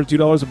sale for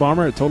 $2 a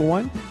bomber at Total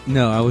Wine?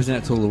 No, I wasn't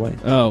at Total Wine.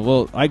 Oh,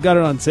 well, I got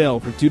it on sale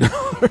for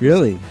 $2.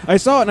 Really? I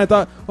saw it and I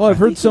thought, oh, I've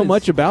heard so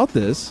much about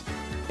this.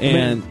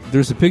 And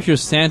there's a picture of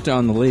Santa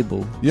on the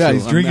label. Yeah, so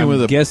he's drinking I'm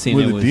with guessing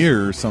a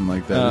deer or something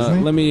like that, isn't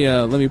he?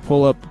 let me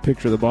pull up a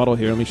picture of the bottle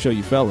here. Let me show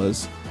you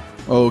fellas.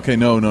 Oh, okay.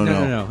 No.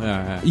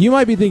 You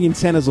might be thinking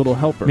Santa's Little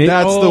Helper.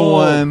 That's the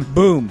one.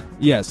 Boom.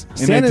 Yes.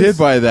 And I did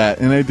buy that,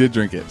 and I did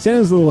drink it.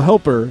 Santa's Little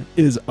Helper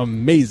is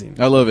amazing.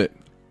 I love it.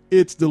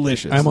 It's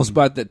delicious. I almost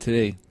bought that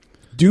today.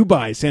 Do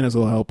buy Santa's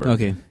Little Helper.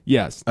 Okay.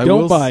 Yes. I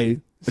Don't will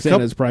buy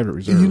Santa's Private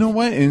Reserve. You know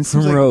what? And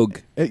From Rogue.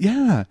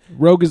 Yeah.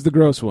 Rogue is the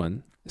gross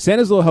one.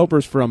 Santa's Little Helper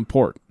is from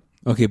Port.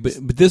 Okay, but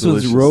this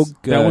Delicious. one's Rogue.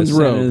 That one's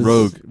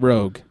Rogue.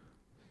 Rogue.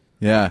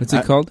 Yeah. What's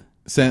it called?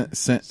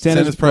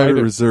 Santa's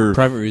Private Reserve.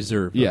 Private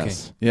Reserve.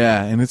 Yes. Okay.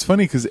 Yeah, and it's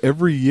funny because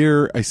every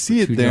year I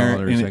see it there,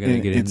 $2, and I gotta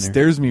get in it there.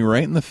 stares me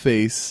right in the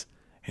face,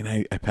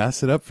 And I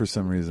passed it up for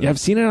some reason. Yeah, I've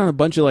seen it on a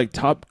bunch of like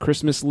top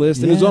Christmas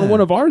lists, and it was on one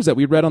of ours that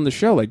we read on the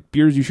show, like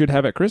beers you should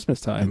have at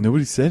Christmas time. And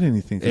nobody said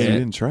anything because we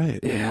didn't try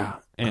it. Yeah.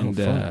 And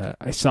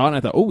I saw it and I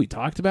thought, we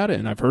talked about it,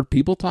 and I've heard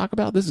people talk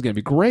about it. This is going to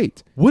be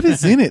great. What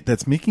is in it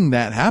that's making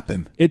that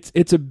happen?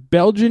 It's a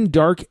Belgian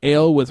dark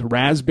ale with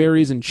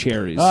raspberries and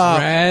cherries.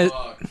 And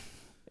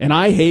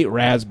I hate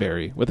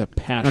raspberry with a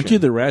passion. Aren't you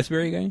the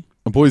raspberry guy?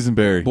 A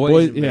boysenberry.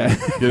 Yeah.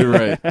 Get it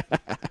right.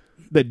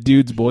 That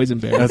dude's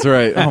boysenberry. That's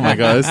right. Oh my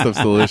god, this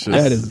stuff's delicious.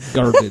 That is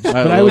garbage. But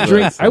I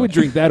would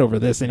drink that over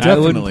this. I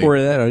wouldn't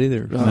pour that out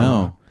either.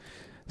 No.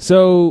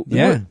 So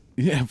yeah,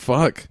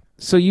 fuck.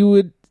 So you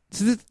would.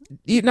 So this,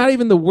 not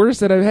even the worst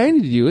that I've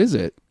handed you, is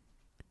it?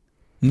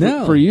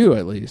 No. For you,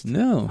 at least.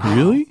 No.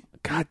 Really?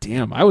 God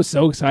damn. I was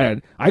so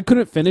excited. I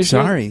couldn't finish it.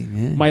 Sorry,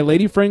 man. My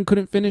lady friend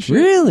couldn't finish it.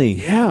 Really?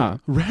 Yeah.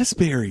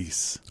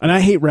 Raspberries. And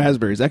I hate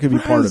raspberries. That could be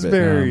part of it.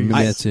 Maybe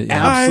that's it.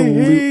 Yeah. I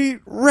hate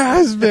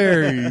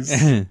raspberries.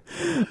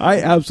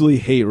 I absolutely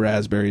hate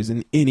raspberries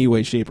in any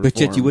way, shape, or form.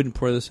 But yet you wouldn't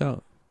pour this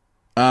out.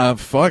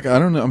 Fuck, I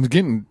don't know.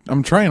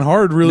 I'm trying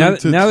hard really now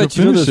to that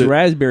you know finish there's it.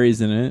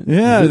 raspberries in it.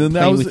 Yeah, is it then that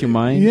playing was with your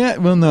mind. Yeah,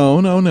 well,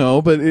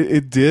 no, but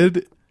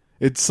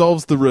it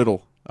solves the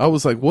riddle. I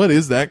was like, what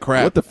is that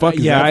crap? What the fuck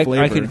is that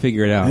flavor? I couldn't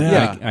figure it out.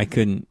 Yeah. I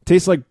couldn't.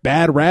 Tastes like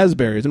bad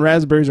raspberries, and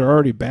raspberries are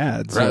already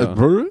bad. So.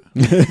 Raspberry?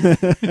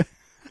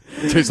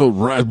 Tastes like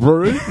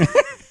raspberry?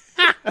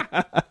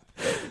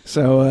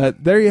 So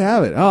there you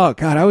have it. Oh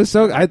god,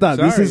 I thought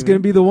this is going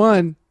to be the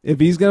one. If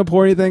he's going to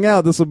pour anything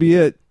out, this will be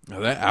it. Now,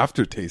 that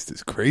aftertaste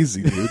is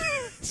crazy, dude.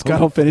 Scott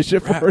will finish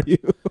it for you.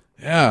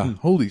 Yeah,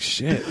 holy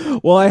shit.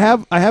 Well, I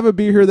have a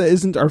beer here that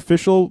isn't our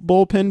official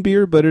Bullpen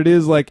beer, but it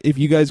is like if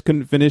you guys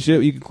couldn't finish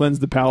it, you can cleanse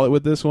the palate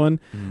with this one.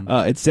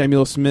 It's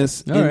Samuel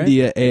Smith's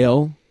India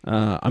Ale.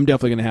 I'm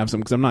definitely going to have some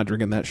because I'm not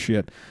drinking that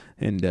shit.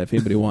 And if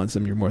anybody wants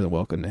them, you're more than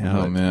welcome to have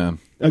it. Oh, man.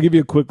 I'll give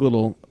you a quick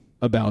little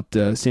about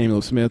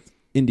Samuel Smith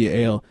India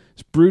Ale.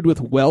 It's brewed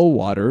with well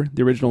water,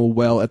 the original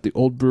well at the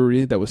old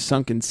brewery that was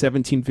sunk in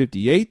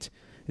 1758.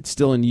 It's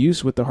still in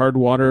use with the hard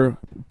water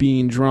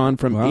being drawn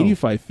from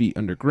 85 feet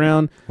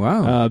underground.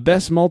 Wow.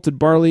 Best malted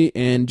barley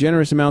and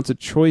generous amounts of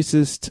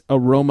choicest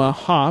aroma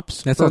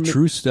hops. That's all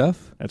true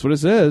stuff? That's what it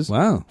says.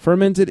 Wow.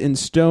 Fermented in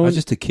stone. I was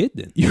just a kid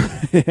then.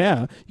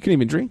 Yeah. You couldn't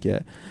even drink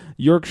yet.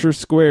 Yorkshire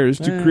squares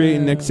to create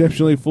an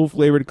exceptionally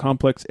full-flavored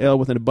complex ale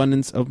with an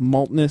abundance of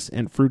maltness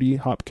and fruity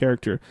hop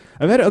character.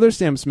 I've had other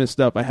Sam Smith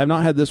stuff. I have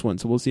not had this one,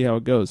 so we'll see how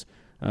it goes.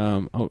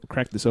 I'll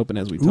crack this open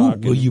as we talk.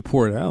 Will you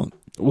pour it out?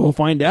 We'll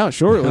find out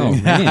shortly. Oh,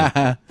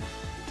 man.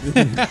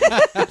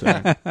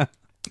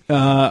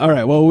 All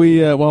right. Well,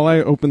 while I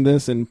open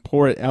this and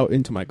pour it out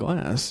into my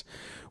glass,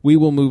 we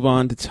will move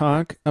on to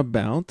talk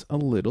about a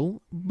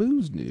little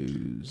booze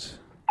news.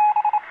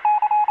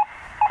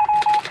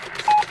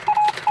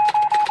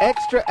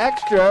 Extra,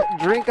 extra,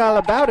 drink all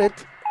about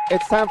it.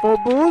 It's time for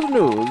booze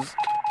news.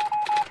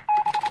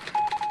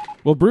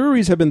 Well,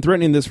 breweries have been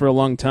threatening this for a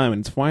long time,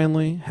 and it's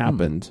finally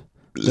happened.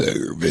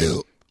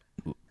 Lagerville.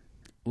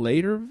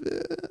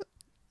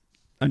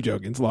 I'm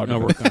joking. It's Lagerville.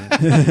 I'll work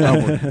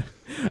on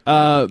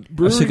it.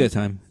 Brewery, That's a good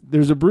time.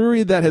 There's a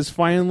brewery that has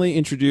finally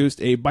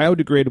introduced a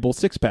biodegradable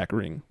six-pack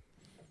ring.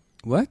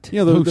 What?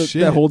 You know,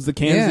 that holds the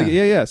cans.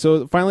 Yeah.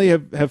 So finally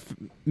have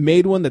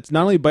made one that's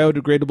not only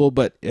biodegradable,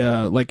 but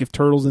like if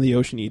turtles in the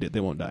ocean eat it,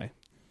 they won't die.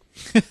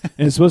 And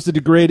it's supposed to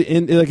degrade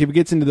like if it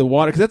gets into the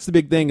water, because that's the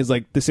big thing is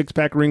like the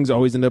six-pack rings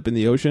always end up in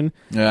the ocean.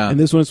 Yeah. And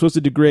this one's supposed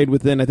to degrade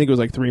within, I think it was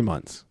like 3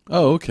 months.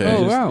 Oh,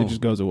 okay. It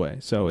just goes away.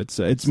 So it's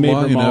made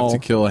long from enough all... to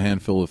kill a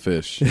handful of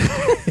fish.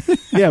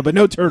 Yeah, but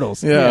no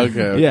turtles. Yeah,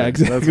 okay. Yeah,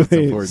 exactly. That's what's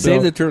important.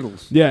 Save the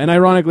turtles. Yeah, and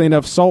ironically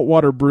enough,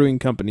 Saltwater Brewing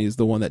Company is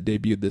the one that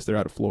debuted this. They're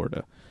out of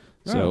Florida.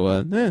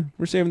 So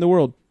we're saving the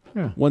world.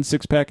 Yeah. 1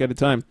 six-pack at a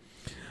time.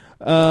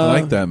 I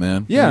like that,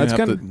 man. Yeah, you it's don't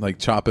have kinda- to like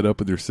chop it up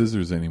with your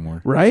scissors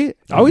anymore. Right?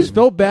 I always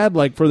felt bad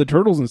like for the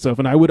turtles and stuff,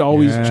 and I would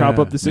always chop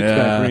up the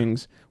six-pack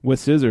rings with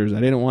scissors. I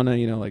didn't want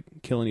to, like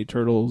kill any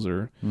turtles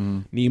or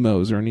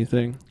Nemos or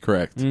anything.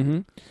 Correct.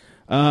 Mm-hmm.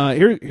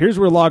 Here's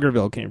where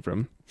Lagerville came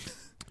from.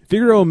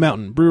 Figueroa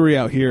Mountain Brewery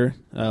out here,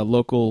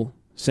 local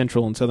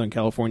Central and Southern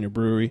California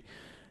brewery,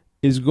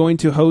 is going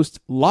to host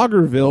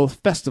Lagerville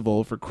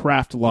Festival for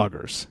craft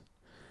lagers.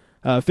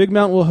 Fig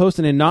Mountain will host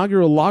an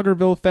inaugural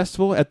Lagerville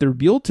Festival at their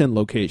Bullpen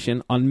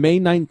location on May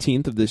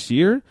 19th of this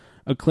year.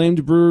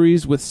 Acclaimed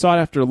breweries with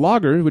sought-after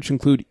lagers, which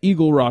include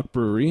Eagle Rock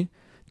Brewery,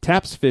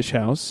 Taps Fish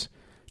House,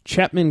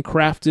 Chapman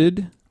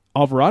Crafted,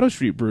 Alvarado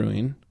Street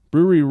Brewing,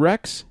 Brewery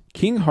Rex,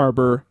 King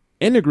Harbor,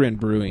 Enegrin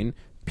Brewing,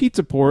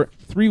 Pizza Port,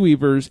 Three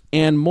Weavers,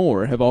 and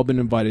more have all been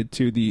invited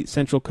to the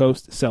Central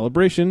Coast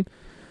celebration.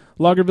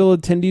 Lagerville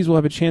attendees will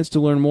have a chance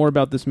to learn more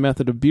about this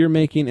method of beer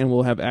making and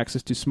will have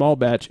access to small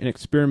batch and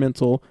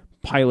experimental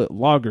pilot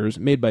lagers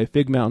made by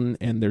Fig Mountain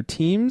and their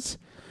teams.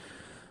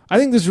 I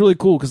think this is really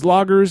cool because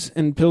lagers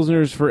and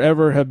pilsners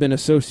forever have been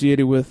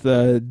associated with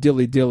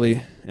Dilly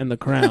Dilly and the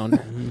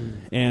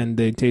Crown, and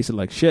they tasted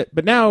like shit.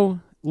 But now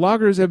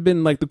lagers have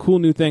been like the cool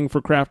new thing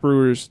for craft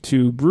brewers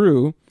to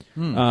brew.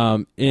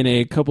 In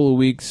a couple of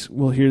weeks,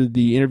 we'll hear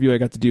the interview I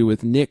got to do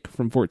with Nick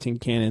from 14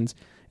 Cannons,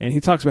 and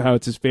he talks about how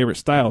it's his favorite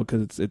style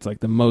because it's like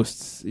the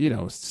most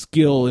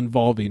skill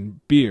involving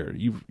beer.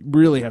 You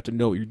really have to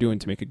know what you're doing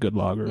to make a good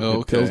lager or a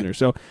good pilsner.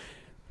 So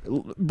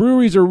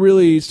breweries are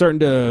really starting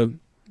to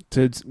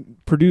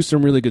produce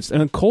some really good stuff.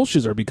 And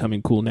Kolsch's are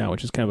becoming cool now,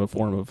 which is kind of a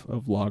form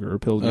of lager or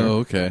pilsner. Oh,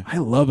 okay. I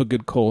love a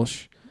good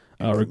Kolsch.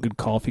 Or a good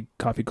coffee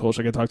Kolsch.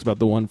 Like I talked about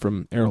the one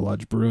from Arrow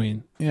Lodge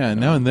Brewing. Yeah,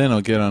 now and then I'll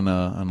get on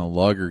a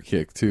lager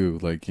kick too.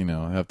 Like,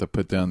 I have to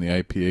put down the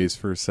IPAs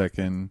for a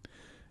second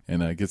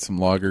and get some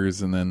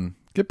lagers and then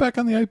get back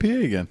on the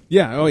IPA again.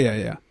 Yeah, oh yeah.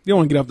 You don't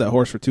want to get off that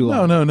horse for too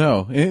long.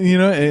 No. And,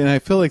 and I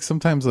feel like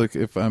sometimes like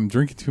if I'm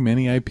drinking too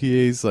many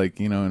IPAs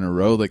like, in a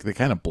row, like they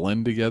kind of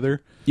blend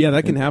together. Yeah,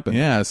 that can happen.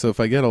 Yeah, so if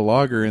I get a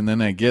lager and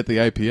then I get the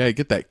IPA, I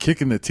get that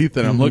kick in the teeth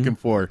that I'm looking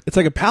for. It's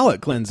like a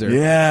palate cleanser.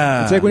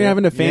 Yeah. It's like when you're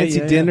having a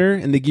fancy dinner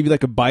and they give you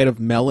like a bite of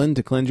melon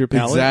to cleanse your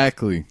palate.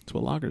 Exactly. That's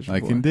what lagers are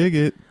I for. can dig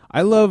it.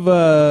 I love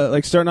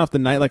like starting off the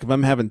night, like if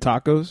I'm having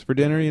tacos for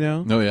dinner,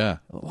 Oh, yeah.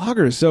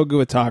 Lager is so good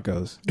with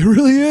tacos. It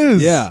really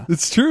is. Yeah.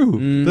 It's true.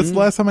 Mm-hmm. That's the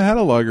last time I had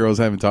a lager, I was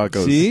having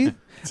tacos. See?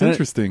 It's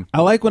interesting.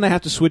 I like when I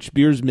have to switch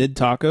beers mid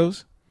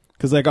tacos.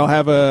 Because like I'll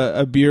have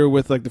a beer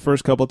with like the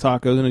first couple of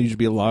tacos and it'll usually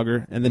be a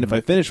lager. And then if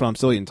I finish while I'm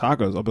still eating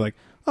tacos, I'll be like,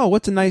 oh,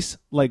 what's a nice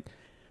like,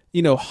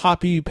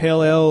 hoppy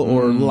pale ale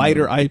or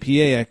lighter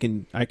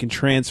IPA I can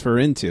transfer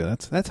into.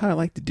 That's how I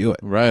like to do it.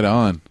 Right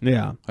on.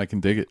 Yeah. I can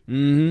dig it.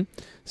 Mm-hmm.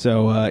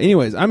 So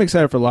anyways, I'm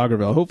excited for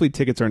Lagerville. Hopefully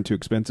tickets aren't too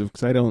expensive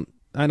because I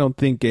don't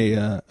think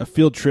a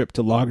field trip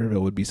to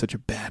Lagerville would be such a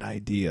bad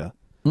idea.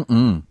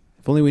 Mm-mm.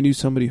 If only we knew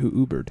somebody who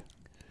Ubered.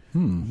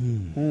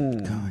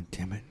 God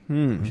damn it.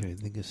 I should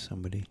think of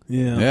somebody.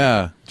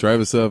 Yeah. Drive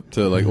us up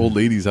to like old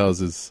ladies'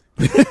 houses.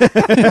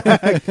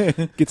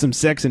 Get some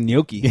sex and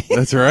gnocchi.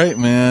 That's right,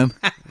 man.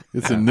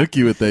 It's a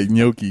nookie with that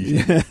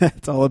gnocchi.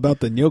 It's all about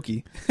the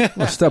gnocchi.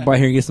 We'll stop by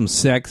here and get some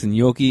sex and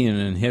gnocchi and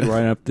then head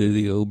right up to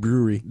the old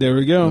brewery. There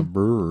we go. The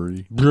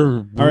brewery.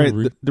 All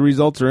right, the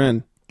results are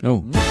in.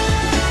 Oh.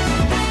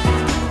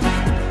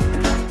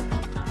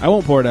 I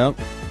won't pour it out.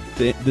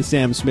 The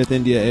Sam Smith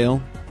India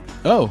Ale.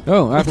 Oh,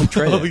 I have to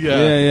try it.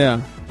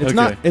 Yeah.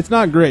 It's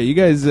not great. You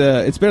guys,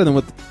 it's better than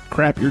what the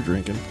crap you're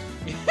drinking.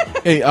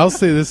 Hey, I'll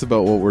say this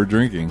about what we're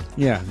drinking.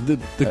 Yeah,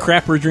 the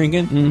crap we're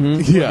drinking.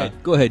 Mm-hmm. Yeah.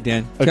 Go ahead,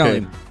 Dan. Tell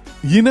him.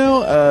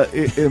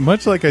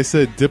 Much like I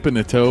said, dipping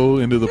a toe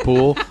into the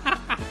pool.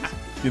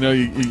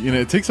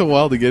 It takes a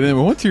while to get in,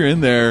 but once you're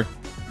in there,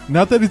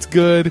 not that it's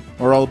good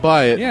or I'll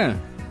buy it. Yeah.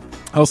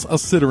 I'll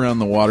sit around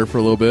the water for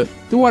a little bit.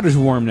 The water's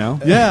warm now.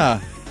 Yeah.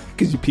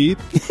 Because you peed?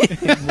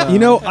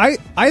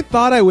 I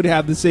thought I would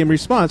have the same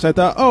response. I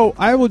thought,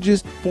 I will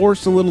just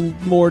force a little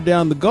more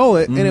down the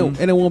gullet and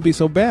it won't be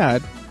so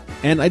bad.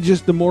 And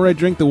the more I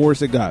drink, the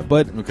worse it got.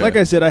 But like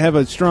I said, I have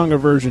a strong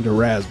aversion to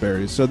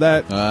raspberries, so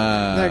that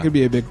could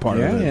be a big part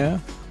of it. Yeah.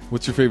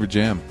 What's your favorite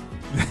jam?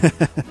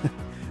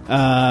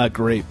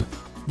 Grape.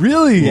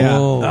 Really? Yeah.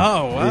 Oh,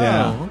 wow.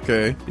 Yeah.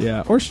 Okay.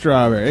 Yeah, or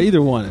strawberry,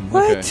 either one.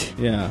 What?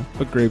 Okay. Yeah,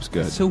 but grape's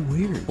good. That's so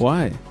weird.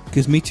 Why?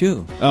 Because me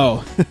too.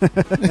 Oh.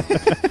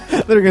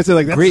 They're going to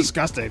say, that's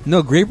disgusting.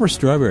 No, grape or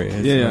strawberry.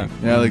 Yeah.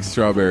 I like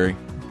strawberry.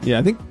 Yeah,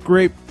 I think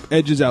grape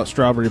edges out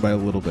strawberry by a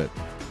little bit.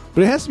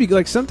 But it has to be,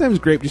 like, sometimes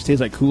grape just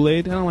tastes like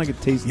Kool-Aid. I don't like it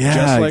tastes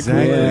just like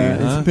exactly.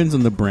 Kool-Aid. It depends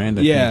on the brand,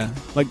 I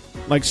think.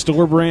 Like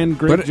store-brand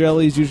grape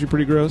jelly is usually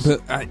pretty gross.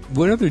 But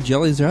what other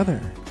jellies are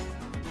there?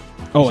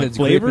 Like flavors?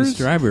 Grape and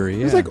strawberry,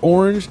 yeah. It's like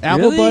orange,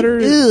 apple Really? butter.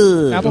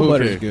 Ew. Apple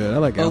butter's good. I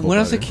like apple butter. When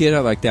I was a kid,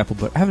 I liked apple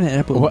butter. I haven't had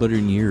apple butter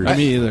in years.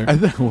 Me either.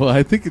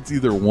 I think it's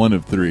either one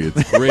of three.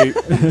 It's grape,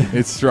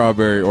 it's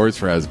strawberry, or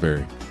it's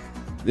raspberry.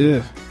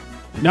 Ugh.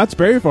 Knott's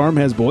Berry Farm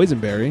has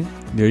boysenberry.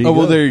 There you go.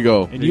 Well, there you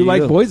go. And you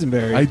like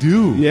boysenberry. I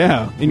do.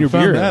 Yeah, in your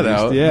found beer. that at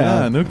least. out.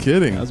 Yeah, no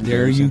kidding.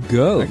 There you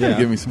go. I gotta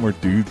give me some more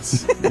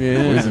dudes.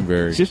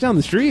 Boysenberry. It's just down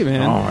the street,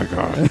 man. Oh my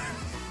god,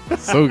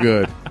 so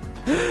good.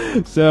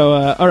 So,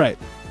 all right,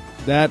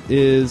 that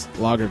is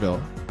Lagerville.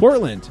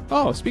 Portland.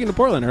 Oh, speaking of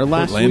Portland, our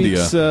last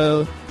week's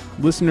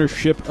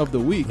listenership of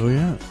the week. Oh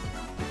yeah,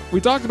 we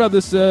talked about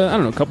this.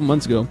 A couple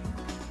months ago.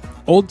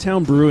 Old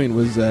Town Brewing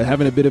was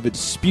having a bit of a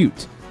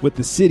dispute with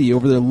the city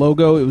over their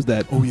logo. It was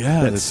that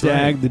that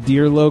stag, the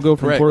deer logo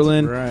from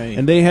Portland. Right.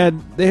 And they had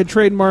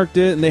trademarked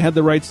it and they had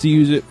the rights to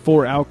use it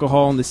for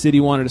alcohol, and the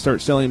city wanted to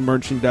start selling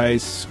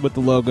merchandise with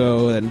the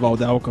logo that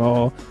involved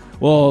alcohol.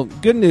 Well,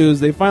 good news,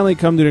 they finally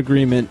come to an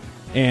agreement,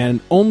 and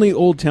only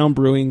Old Town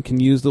Brewing can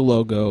use the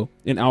logo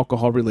in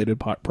alcohol related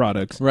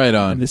products. Right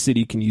on. And the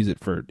city can use it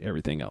for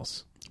everything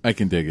else. I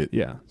can dig it.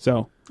 Yeah.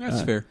 So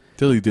that's fair.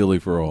 Dilly dilly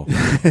for all.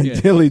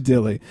 Dilly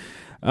dilly.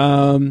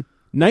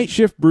 Night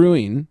Shift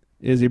Brewing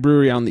is a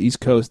brewery on the East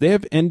Coast. They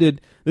have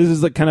ended. This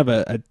is like kind of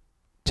a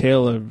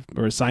tale of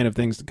or a sign of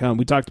things to come.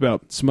 We talked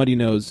about Smutty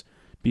Nose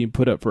being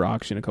put up for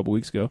auction a couple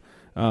weeks ago.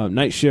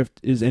 Night Shift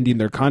is ending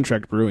their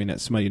contract brewing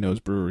at Smutty Nose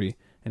Brewery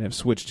and have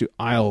switched to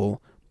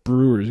Isle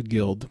Brewers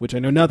Guild, which I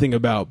know nothing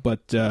about,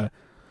 but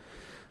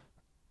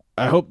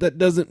I hope that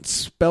doesn't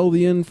spell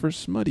the end for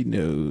smutty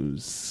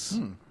nose.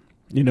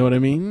 You know what I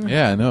mean?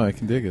 Yeah, no, I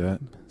can dig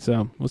that.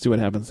 So we'll see what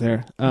happens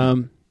there.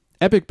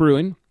 Epic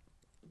Brewing.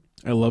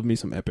 I love me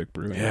some Epic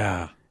Brewing.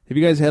 Yeah. Have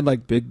you guys had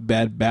like Big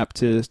Bad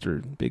Baptist or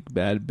Big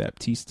Bad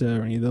Baptista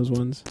or any of those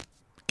ones?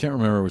 Can't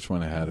remember which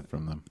one I had it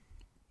from them.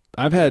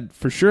 I've had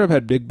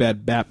Big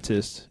Bad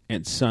Baptist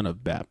and Son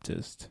of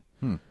Baptist.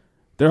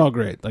 They're all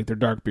great. Like their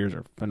dark beers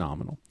are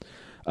phenomenal.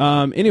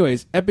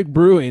 Anyways, Epic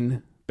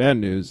Brewing, bad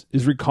news,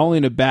 is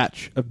recalling a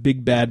batch of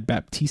Big Bad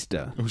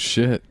Baptista. Oh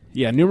shit.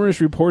 Yeah, numerous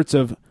reports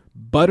of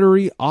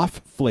buttery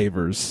off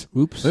flavors.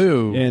 Oops.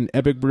 Ew. In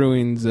Epic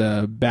Brewing's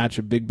batch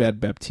of Big Bad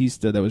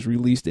Baptista that was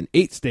released in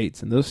 8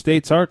 states. And those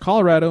states are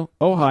Colorado,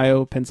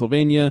 Ohio,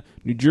 Pennsylvania,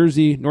 New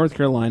Jersey, North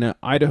Carolina,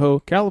 Idaho,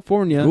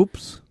 California,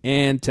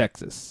 and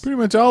Texas. Pretty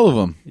much all of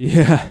them.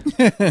 Yeah.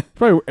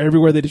 Probably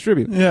everywhere they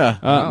distribute.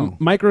 Yeah.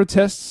 Micro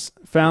tests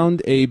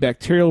found a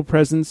bacterial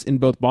presence in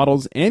both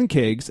bottles and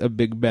kegs of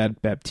Big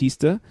Bad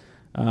Baptista.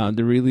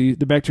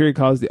 The bacteria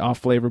caused the off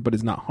flavor but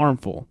is not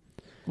harmful.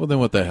 Well, then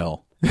what the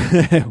hell?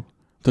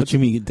 Don't you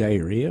mean get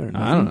diarrhea or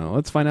nothing? I don't know.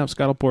 Let's find out.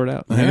 Scott will pour it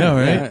out. I know,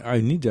 right? Yeah,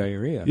 I need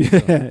diarrhea.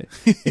 Yeah.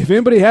 If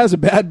anybody has a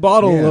bad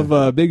bottle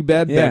of Big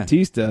Bad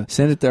Baptista,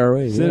 send it our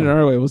way. Send it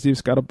our way. We'll see if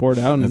Scott will pour it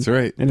out. And, That's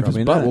right. And if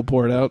his butt will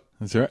pour it out.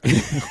 That's right.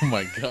 Oh,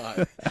 my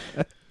God.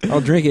 I'll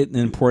drink it and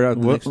then pour it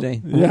out the next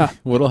day. Yeah.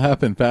 What'll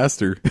happen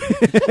faster?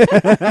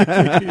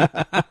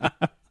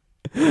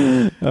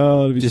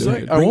 Oh, just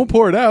like, I won't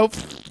pour it out.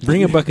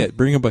 Bring a bucket.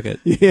 Bring a bucket.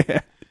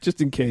 Yeah.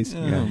 Just in case.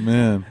 Oh,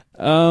 man.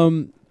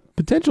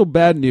 Potential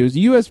bad news.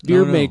 U.S.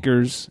 beer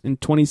makers in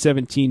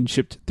 2017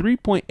 shipped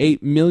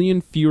 3.8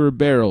 million fewer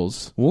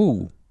barrels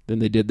than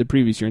they did the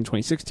previous year in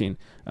 2016.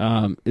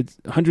 It's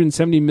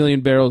 170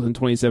 million barrels in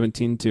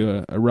 2017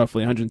 to a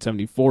roughly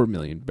 174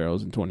 million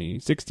barrels in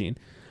 2016.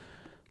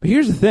 But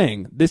here's the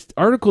thing. This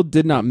article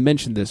did not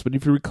mention this, but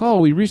if you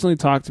recall, we recently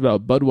talked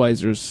about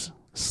Budweiser's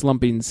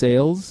slumping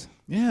sales.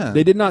 Yeah.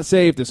 They did not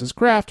say if this is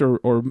craft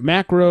or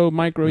micro,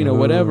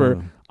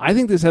 whatever. I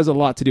think this has a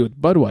lot to do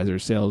with Budweiser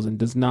sales and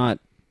does not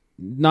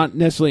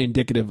necessarily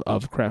indicative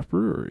of craft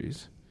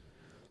breweries.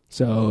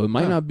 So it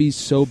might not be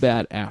so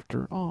bad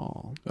after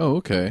all. Oh,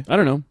 okay. I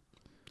don't know.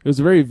 It was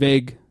a very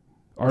vague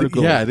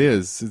article. Yeah, it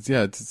is.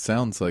 It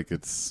sounds like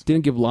it's...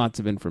 Didn't give lots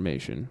of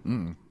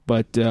information.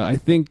 But I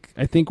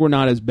think we're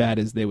not as bad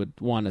as they would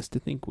want us to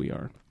think we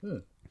are.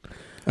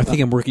 I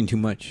think I'm working too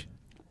much.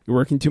 You're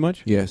working too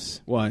much?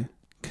 Yes. Why?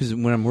 Because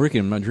when I'm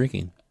working, I'm not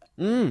drinking.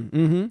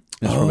 Mm-hmm.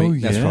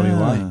 That's probably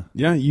why.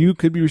 Yeah, you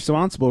could be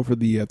responsible for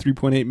the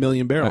 3.8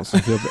 million barrels.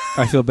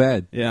 I feel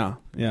bad. Yeah.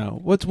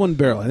 What's one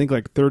barrel? I think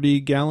like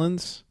 30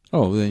 gallons.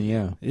 Oh, then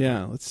yeah.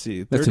 Yeah, let's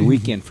see. 30, that's a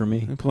weekend for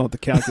me. Let me pull out the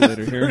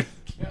calculator here.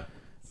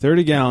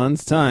 30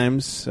 gallons.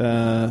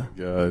 God.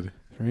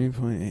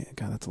 3.8.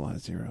 God, that's a lot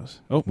of zeros.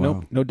 Oh,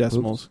 nope. No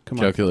decimals. Come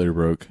on. Calculator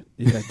broke.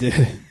 Yeah, it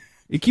did.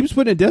 It keeps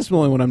putting a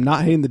decimal in when I'm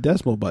not hitting the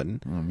decimal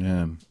button. Oh,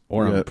 man.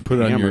 Or I'm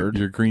put on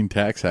your green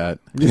tax hat.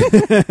 Your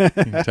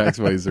tax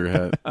visor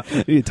hat.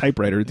 You need a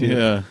typewriter, too.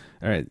 Yeah.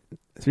 All right.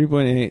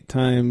 3.8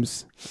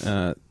 times,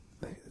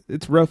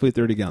 it's roughly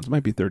 30 gallons. It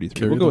might be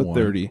 33. We'll go with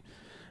 30.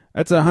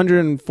 That's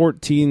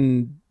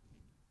 114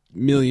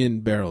 million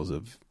barrels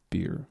of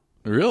beer.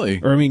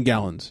 Really? Or, I mean,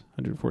 gallons.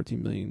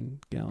 114 million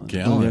gallons.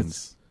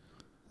 Gallons.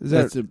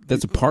 That's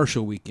a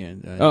partial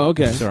weekend. Oh,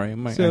 okay. Sorry.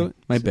 My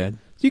bad.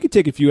 So you could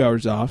take a few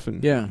hours off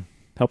and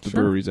help the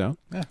breweries out.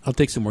 Yeah. I'll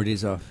take some more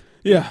days off.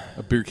 Yeah.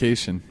 A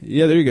beercation.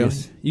 Yeah, there you go.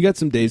 Yes. You got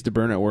some days to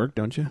burn at work,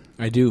 don't you?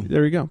 I do.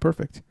 There you go.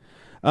 Perfect.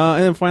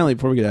 And then finally,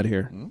 before we get out of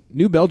here,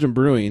 New Belgium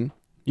Brewing,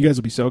 you guys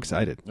will be so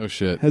excited. Oh,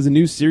 shit. Has a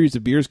new series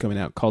of beers coming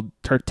out called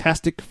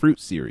Tartastic Fruit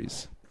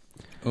Series.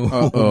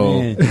 Oh,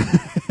 man.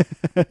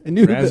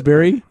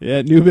 Raspberry?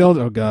 Yeah, New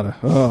Belgium. Oh, God.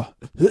 Oh.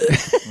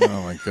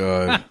 Oh, my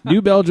God.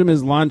 New Belgium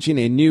is launching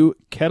a new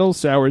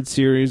kettle-soured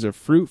series of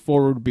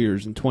fruit-forward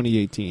beers in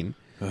 2018.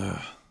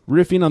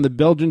 Riffing on the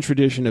Belgian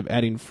tradition of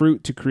adding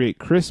fruit to create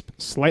crisp,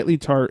 slightly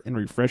tart, and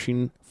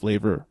refreshing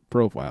flavor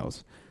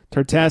profiles.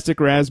 Tartastic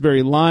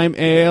Raspberry Lime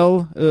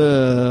Ale.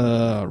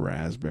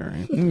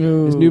 Raspberry.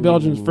 Is New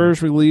Belgium's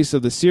first release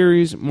of the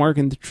series,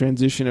 marking the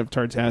transition of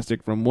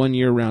Tartastic from one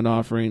year-round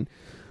offering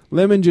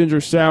lemon ginger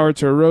sour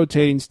to a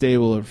rotating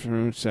stable of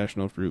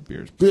sessional fruit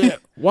beers.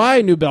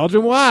 Why, New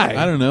Belgium? Why?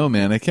 I don't know,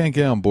 man. I can't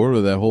get on board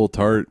with that whole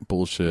tart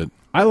bullshit.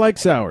 I like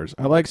sours.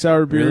 I like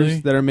sour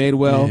beers that are made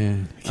well. Yeah,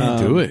 I can't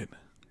do it.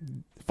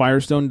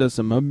 Firestone does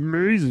some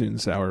amazing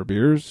sour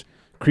beers.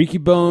 Creaky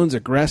Bones,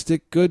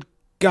 Agrestic. Good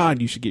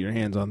God, you should get your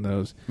hands on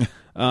those.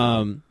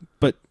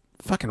 But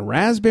fucking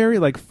raspberry,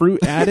 like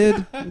fruit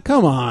added?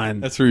 Come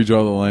on. That's where you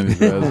draw the line,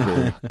 is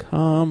raspberry.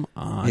 Come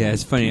on. Yeah,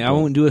 it's funny. I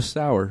won't do a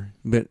sour,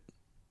 but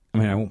I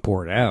mean, I won't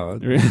pour it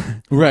out.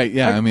 Right,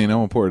 yeah. I mean, I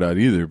won't pour it out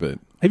either, but...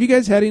 Have you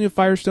guys had any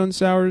Firestone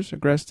sours?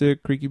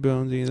 Agrestic, Creaky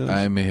Bones, any of those?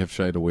 I may have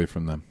shied away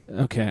from them.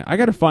 Okay. I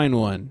got to find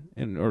one,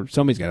 or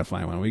somebody's got to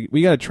find one.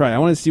 We got to try. I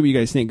want to see what you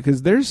guys think,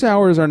 because their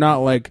sours are not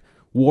like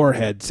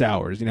Warhead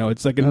sours. You know,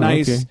 it's like a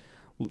nice... okay.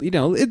 You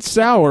know, it's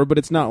sour, but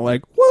it's not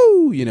like, woo!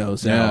 woo,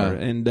 sour. Yeah.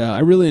 And I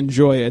really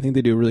enjoy it. I think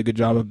they do a really good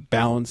job of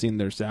balancing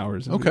their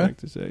sours, as we Okay. like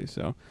to say.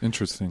 So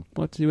Interesting.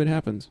 let's see what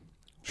happens.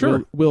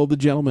 Sure. Will the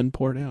gentleman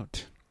pour it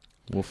out?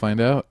 We'll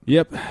find out.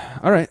 Yep.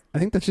 All right. I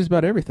think that's just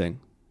about everything.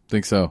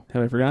 Think so.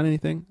 Have I forgotten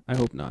anything? I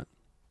hope not.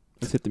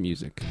 Let's hit the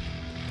music.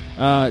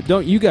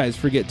 Don't you guys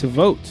forget to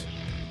vote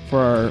for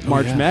our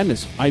March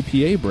Madness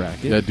IPA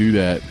bracket. Yeah, do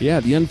that.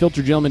 Yeah,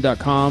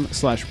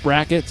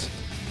 theunfilteredgentleman.com/bracket.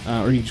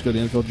 Or you can just go to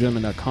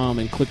theunfilteredgentleman.com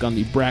and click on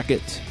the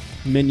bracket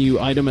menu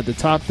item at the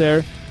top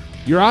there.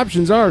 Your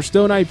options are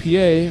Stone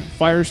IPA,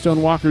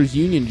 Firestone Walker's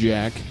Union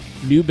Jack,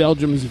 New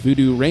Belgium's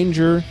Voodoo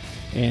Ranger,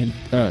 and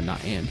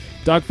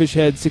Dogfish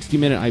Head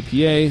 60-minute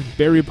IPA,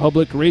 Bear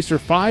Republic Racer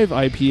 5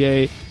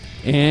 IPA,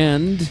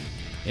 and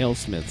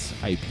AleSmith's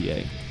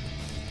IPA.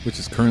 Which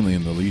is currently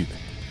in the lead.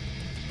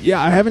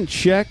 Yeah, I haven't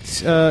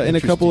checked in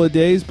a couple of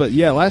days, but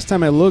yeah, last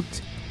time I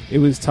looked, it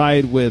was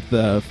tied with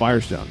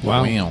Firestone.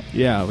 Wow.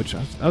 Yeah, which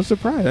I was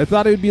surprised. I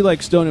thought it would be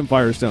like Stone and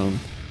Firestone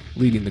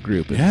leading the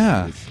group.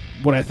 It's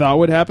what I thought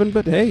would happen,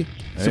 but hey,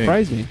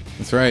 surprised me.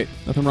 That's right.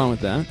 Nothing wrong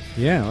with that.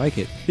 Yeah, I like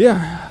it.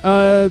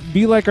 Yeah.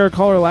 Be like our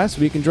caller last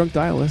week and drunk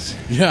dial us.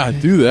 Yeah,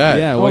 do that.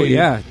 Yeah.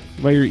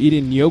 While you're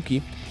eating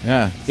gnocchi.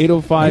 Yeah.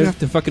 805. You don't have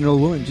to fucking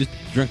old woman, just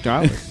drunk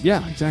dial us.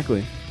 Yeah,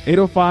 exactly.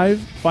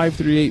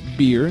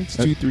 805-538-BEER. It's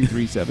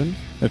 2337.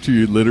 After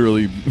you're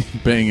literally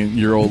banging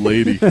your old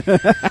lady.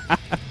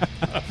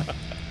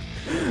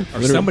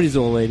 Or somebody's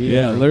old lady.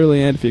 Yeah,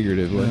 literally and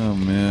figuratively. Oh,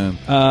 man.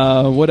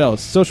 What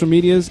else? Social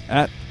medias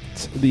at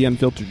The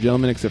Unfiltered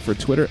Gentleman, except for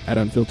Twitter, at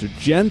Unfiltered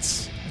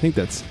Gents. I think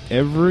that's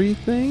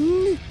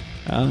everything.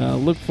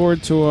 Look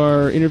forward to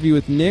our interview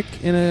with Nick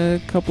in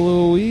a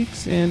couple of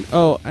weeks. And,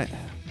 I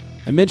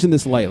mentioned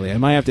this lightly. I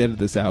might have to edit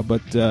this out,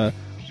 but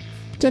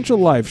potential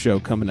live show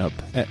coming up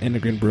at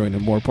Enegren Brewing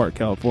in Moore Park,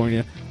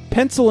 California.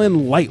 Pencil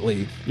in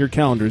lightly your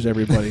calendars,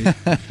 everybody,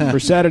 for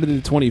Saturday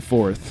the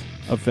 24th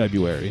of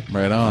February.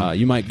 Right on.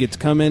 You might get to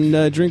come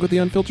and drink with The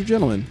Unfiltered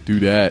Gentleman.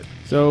 Do that.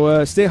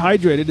 So stay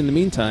hydrated in the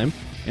meantime.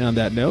 And on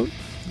that note,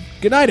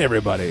 good night,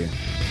 everybody.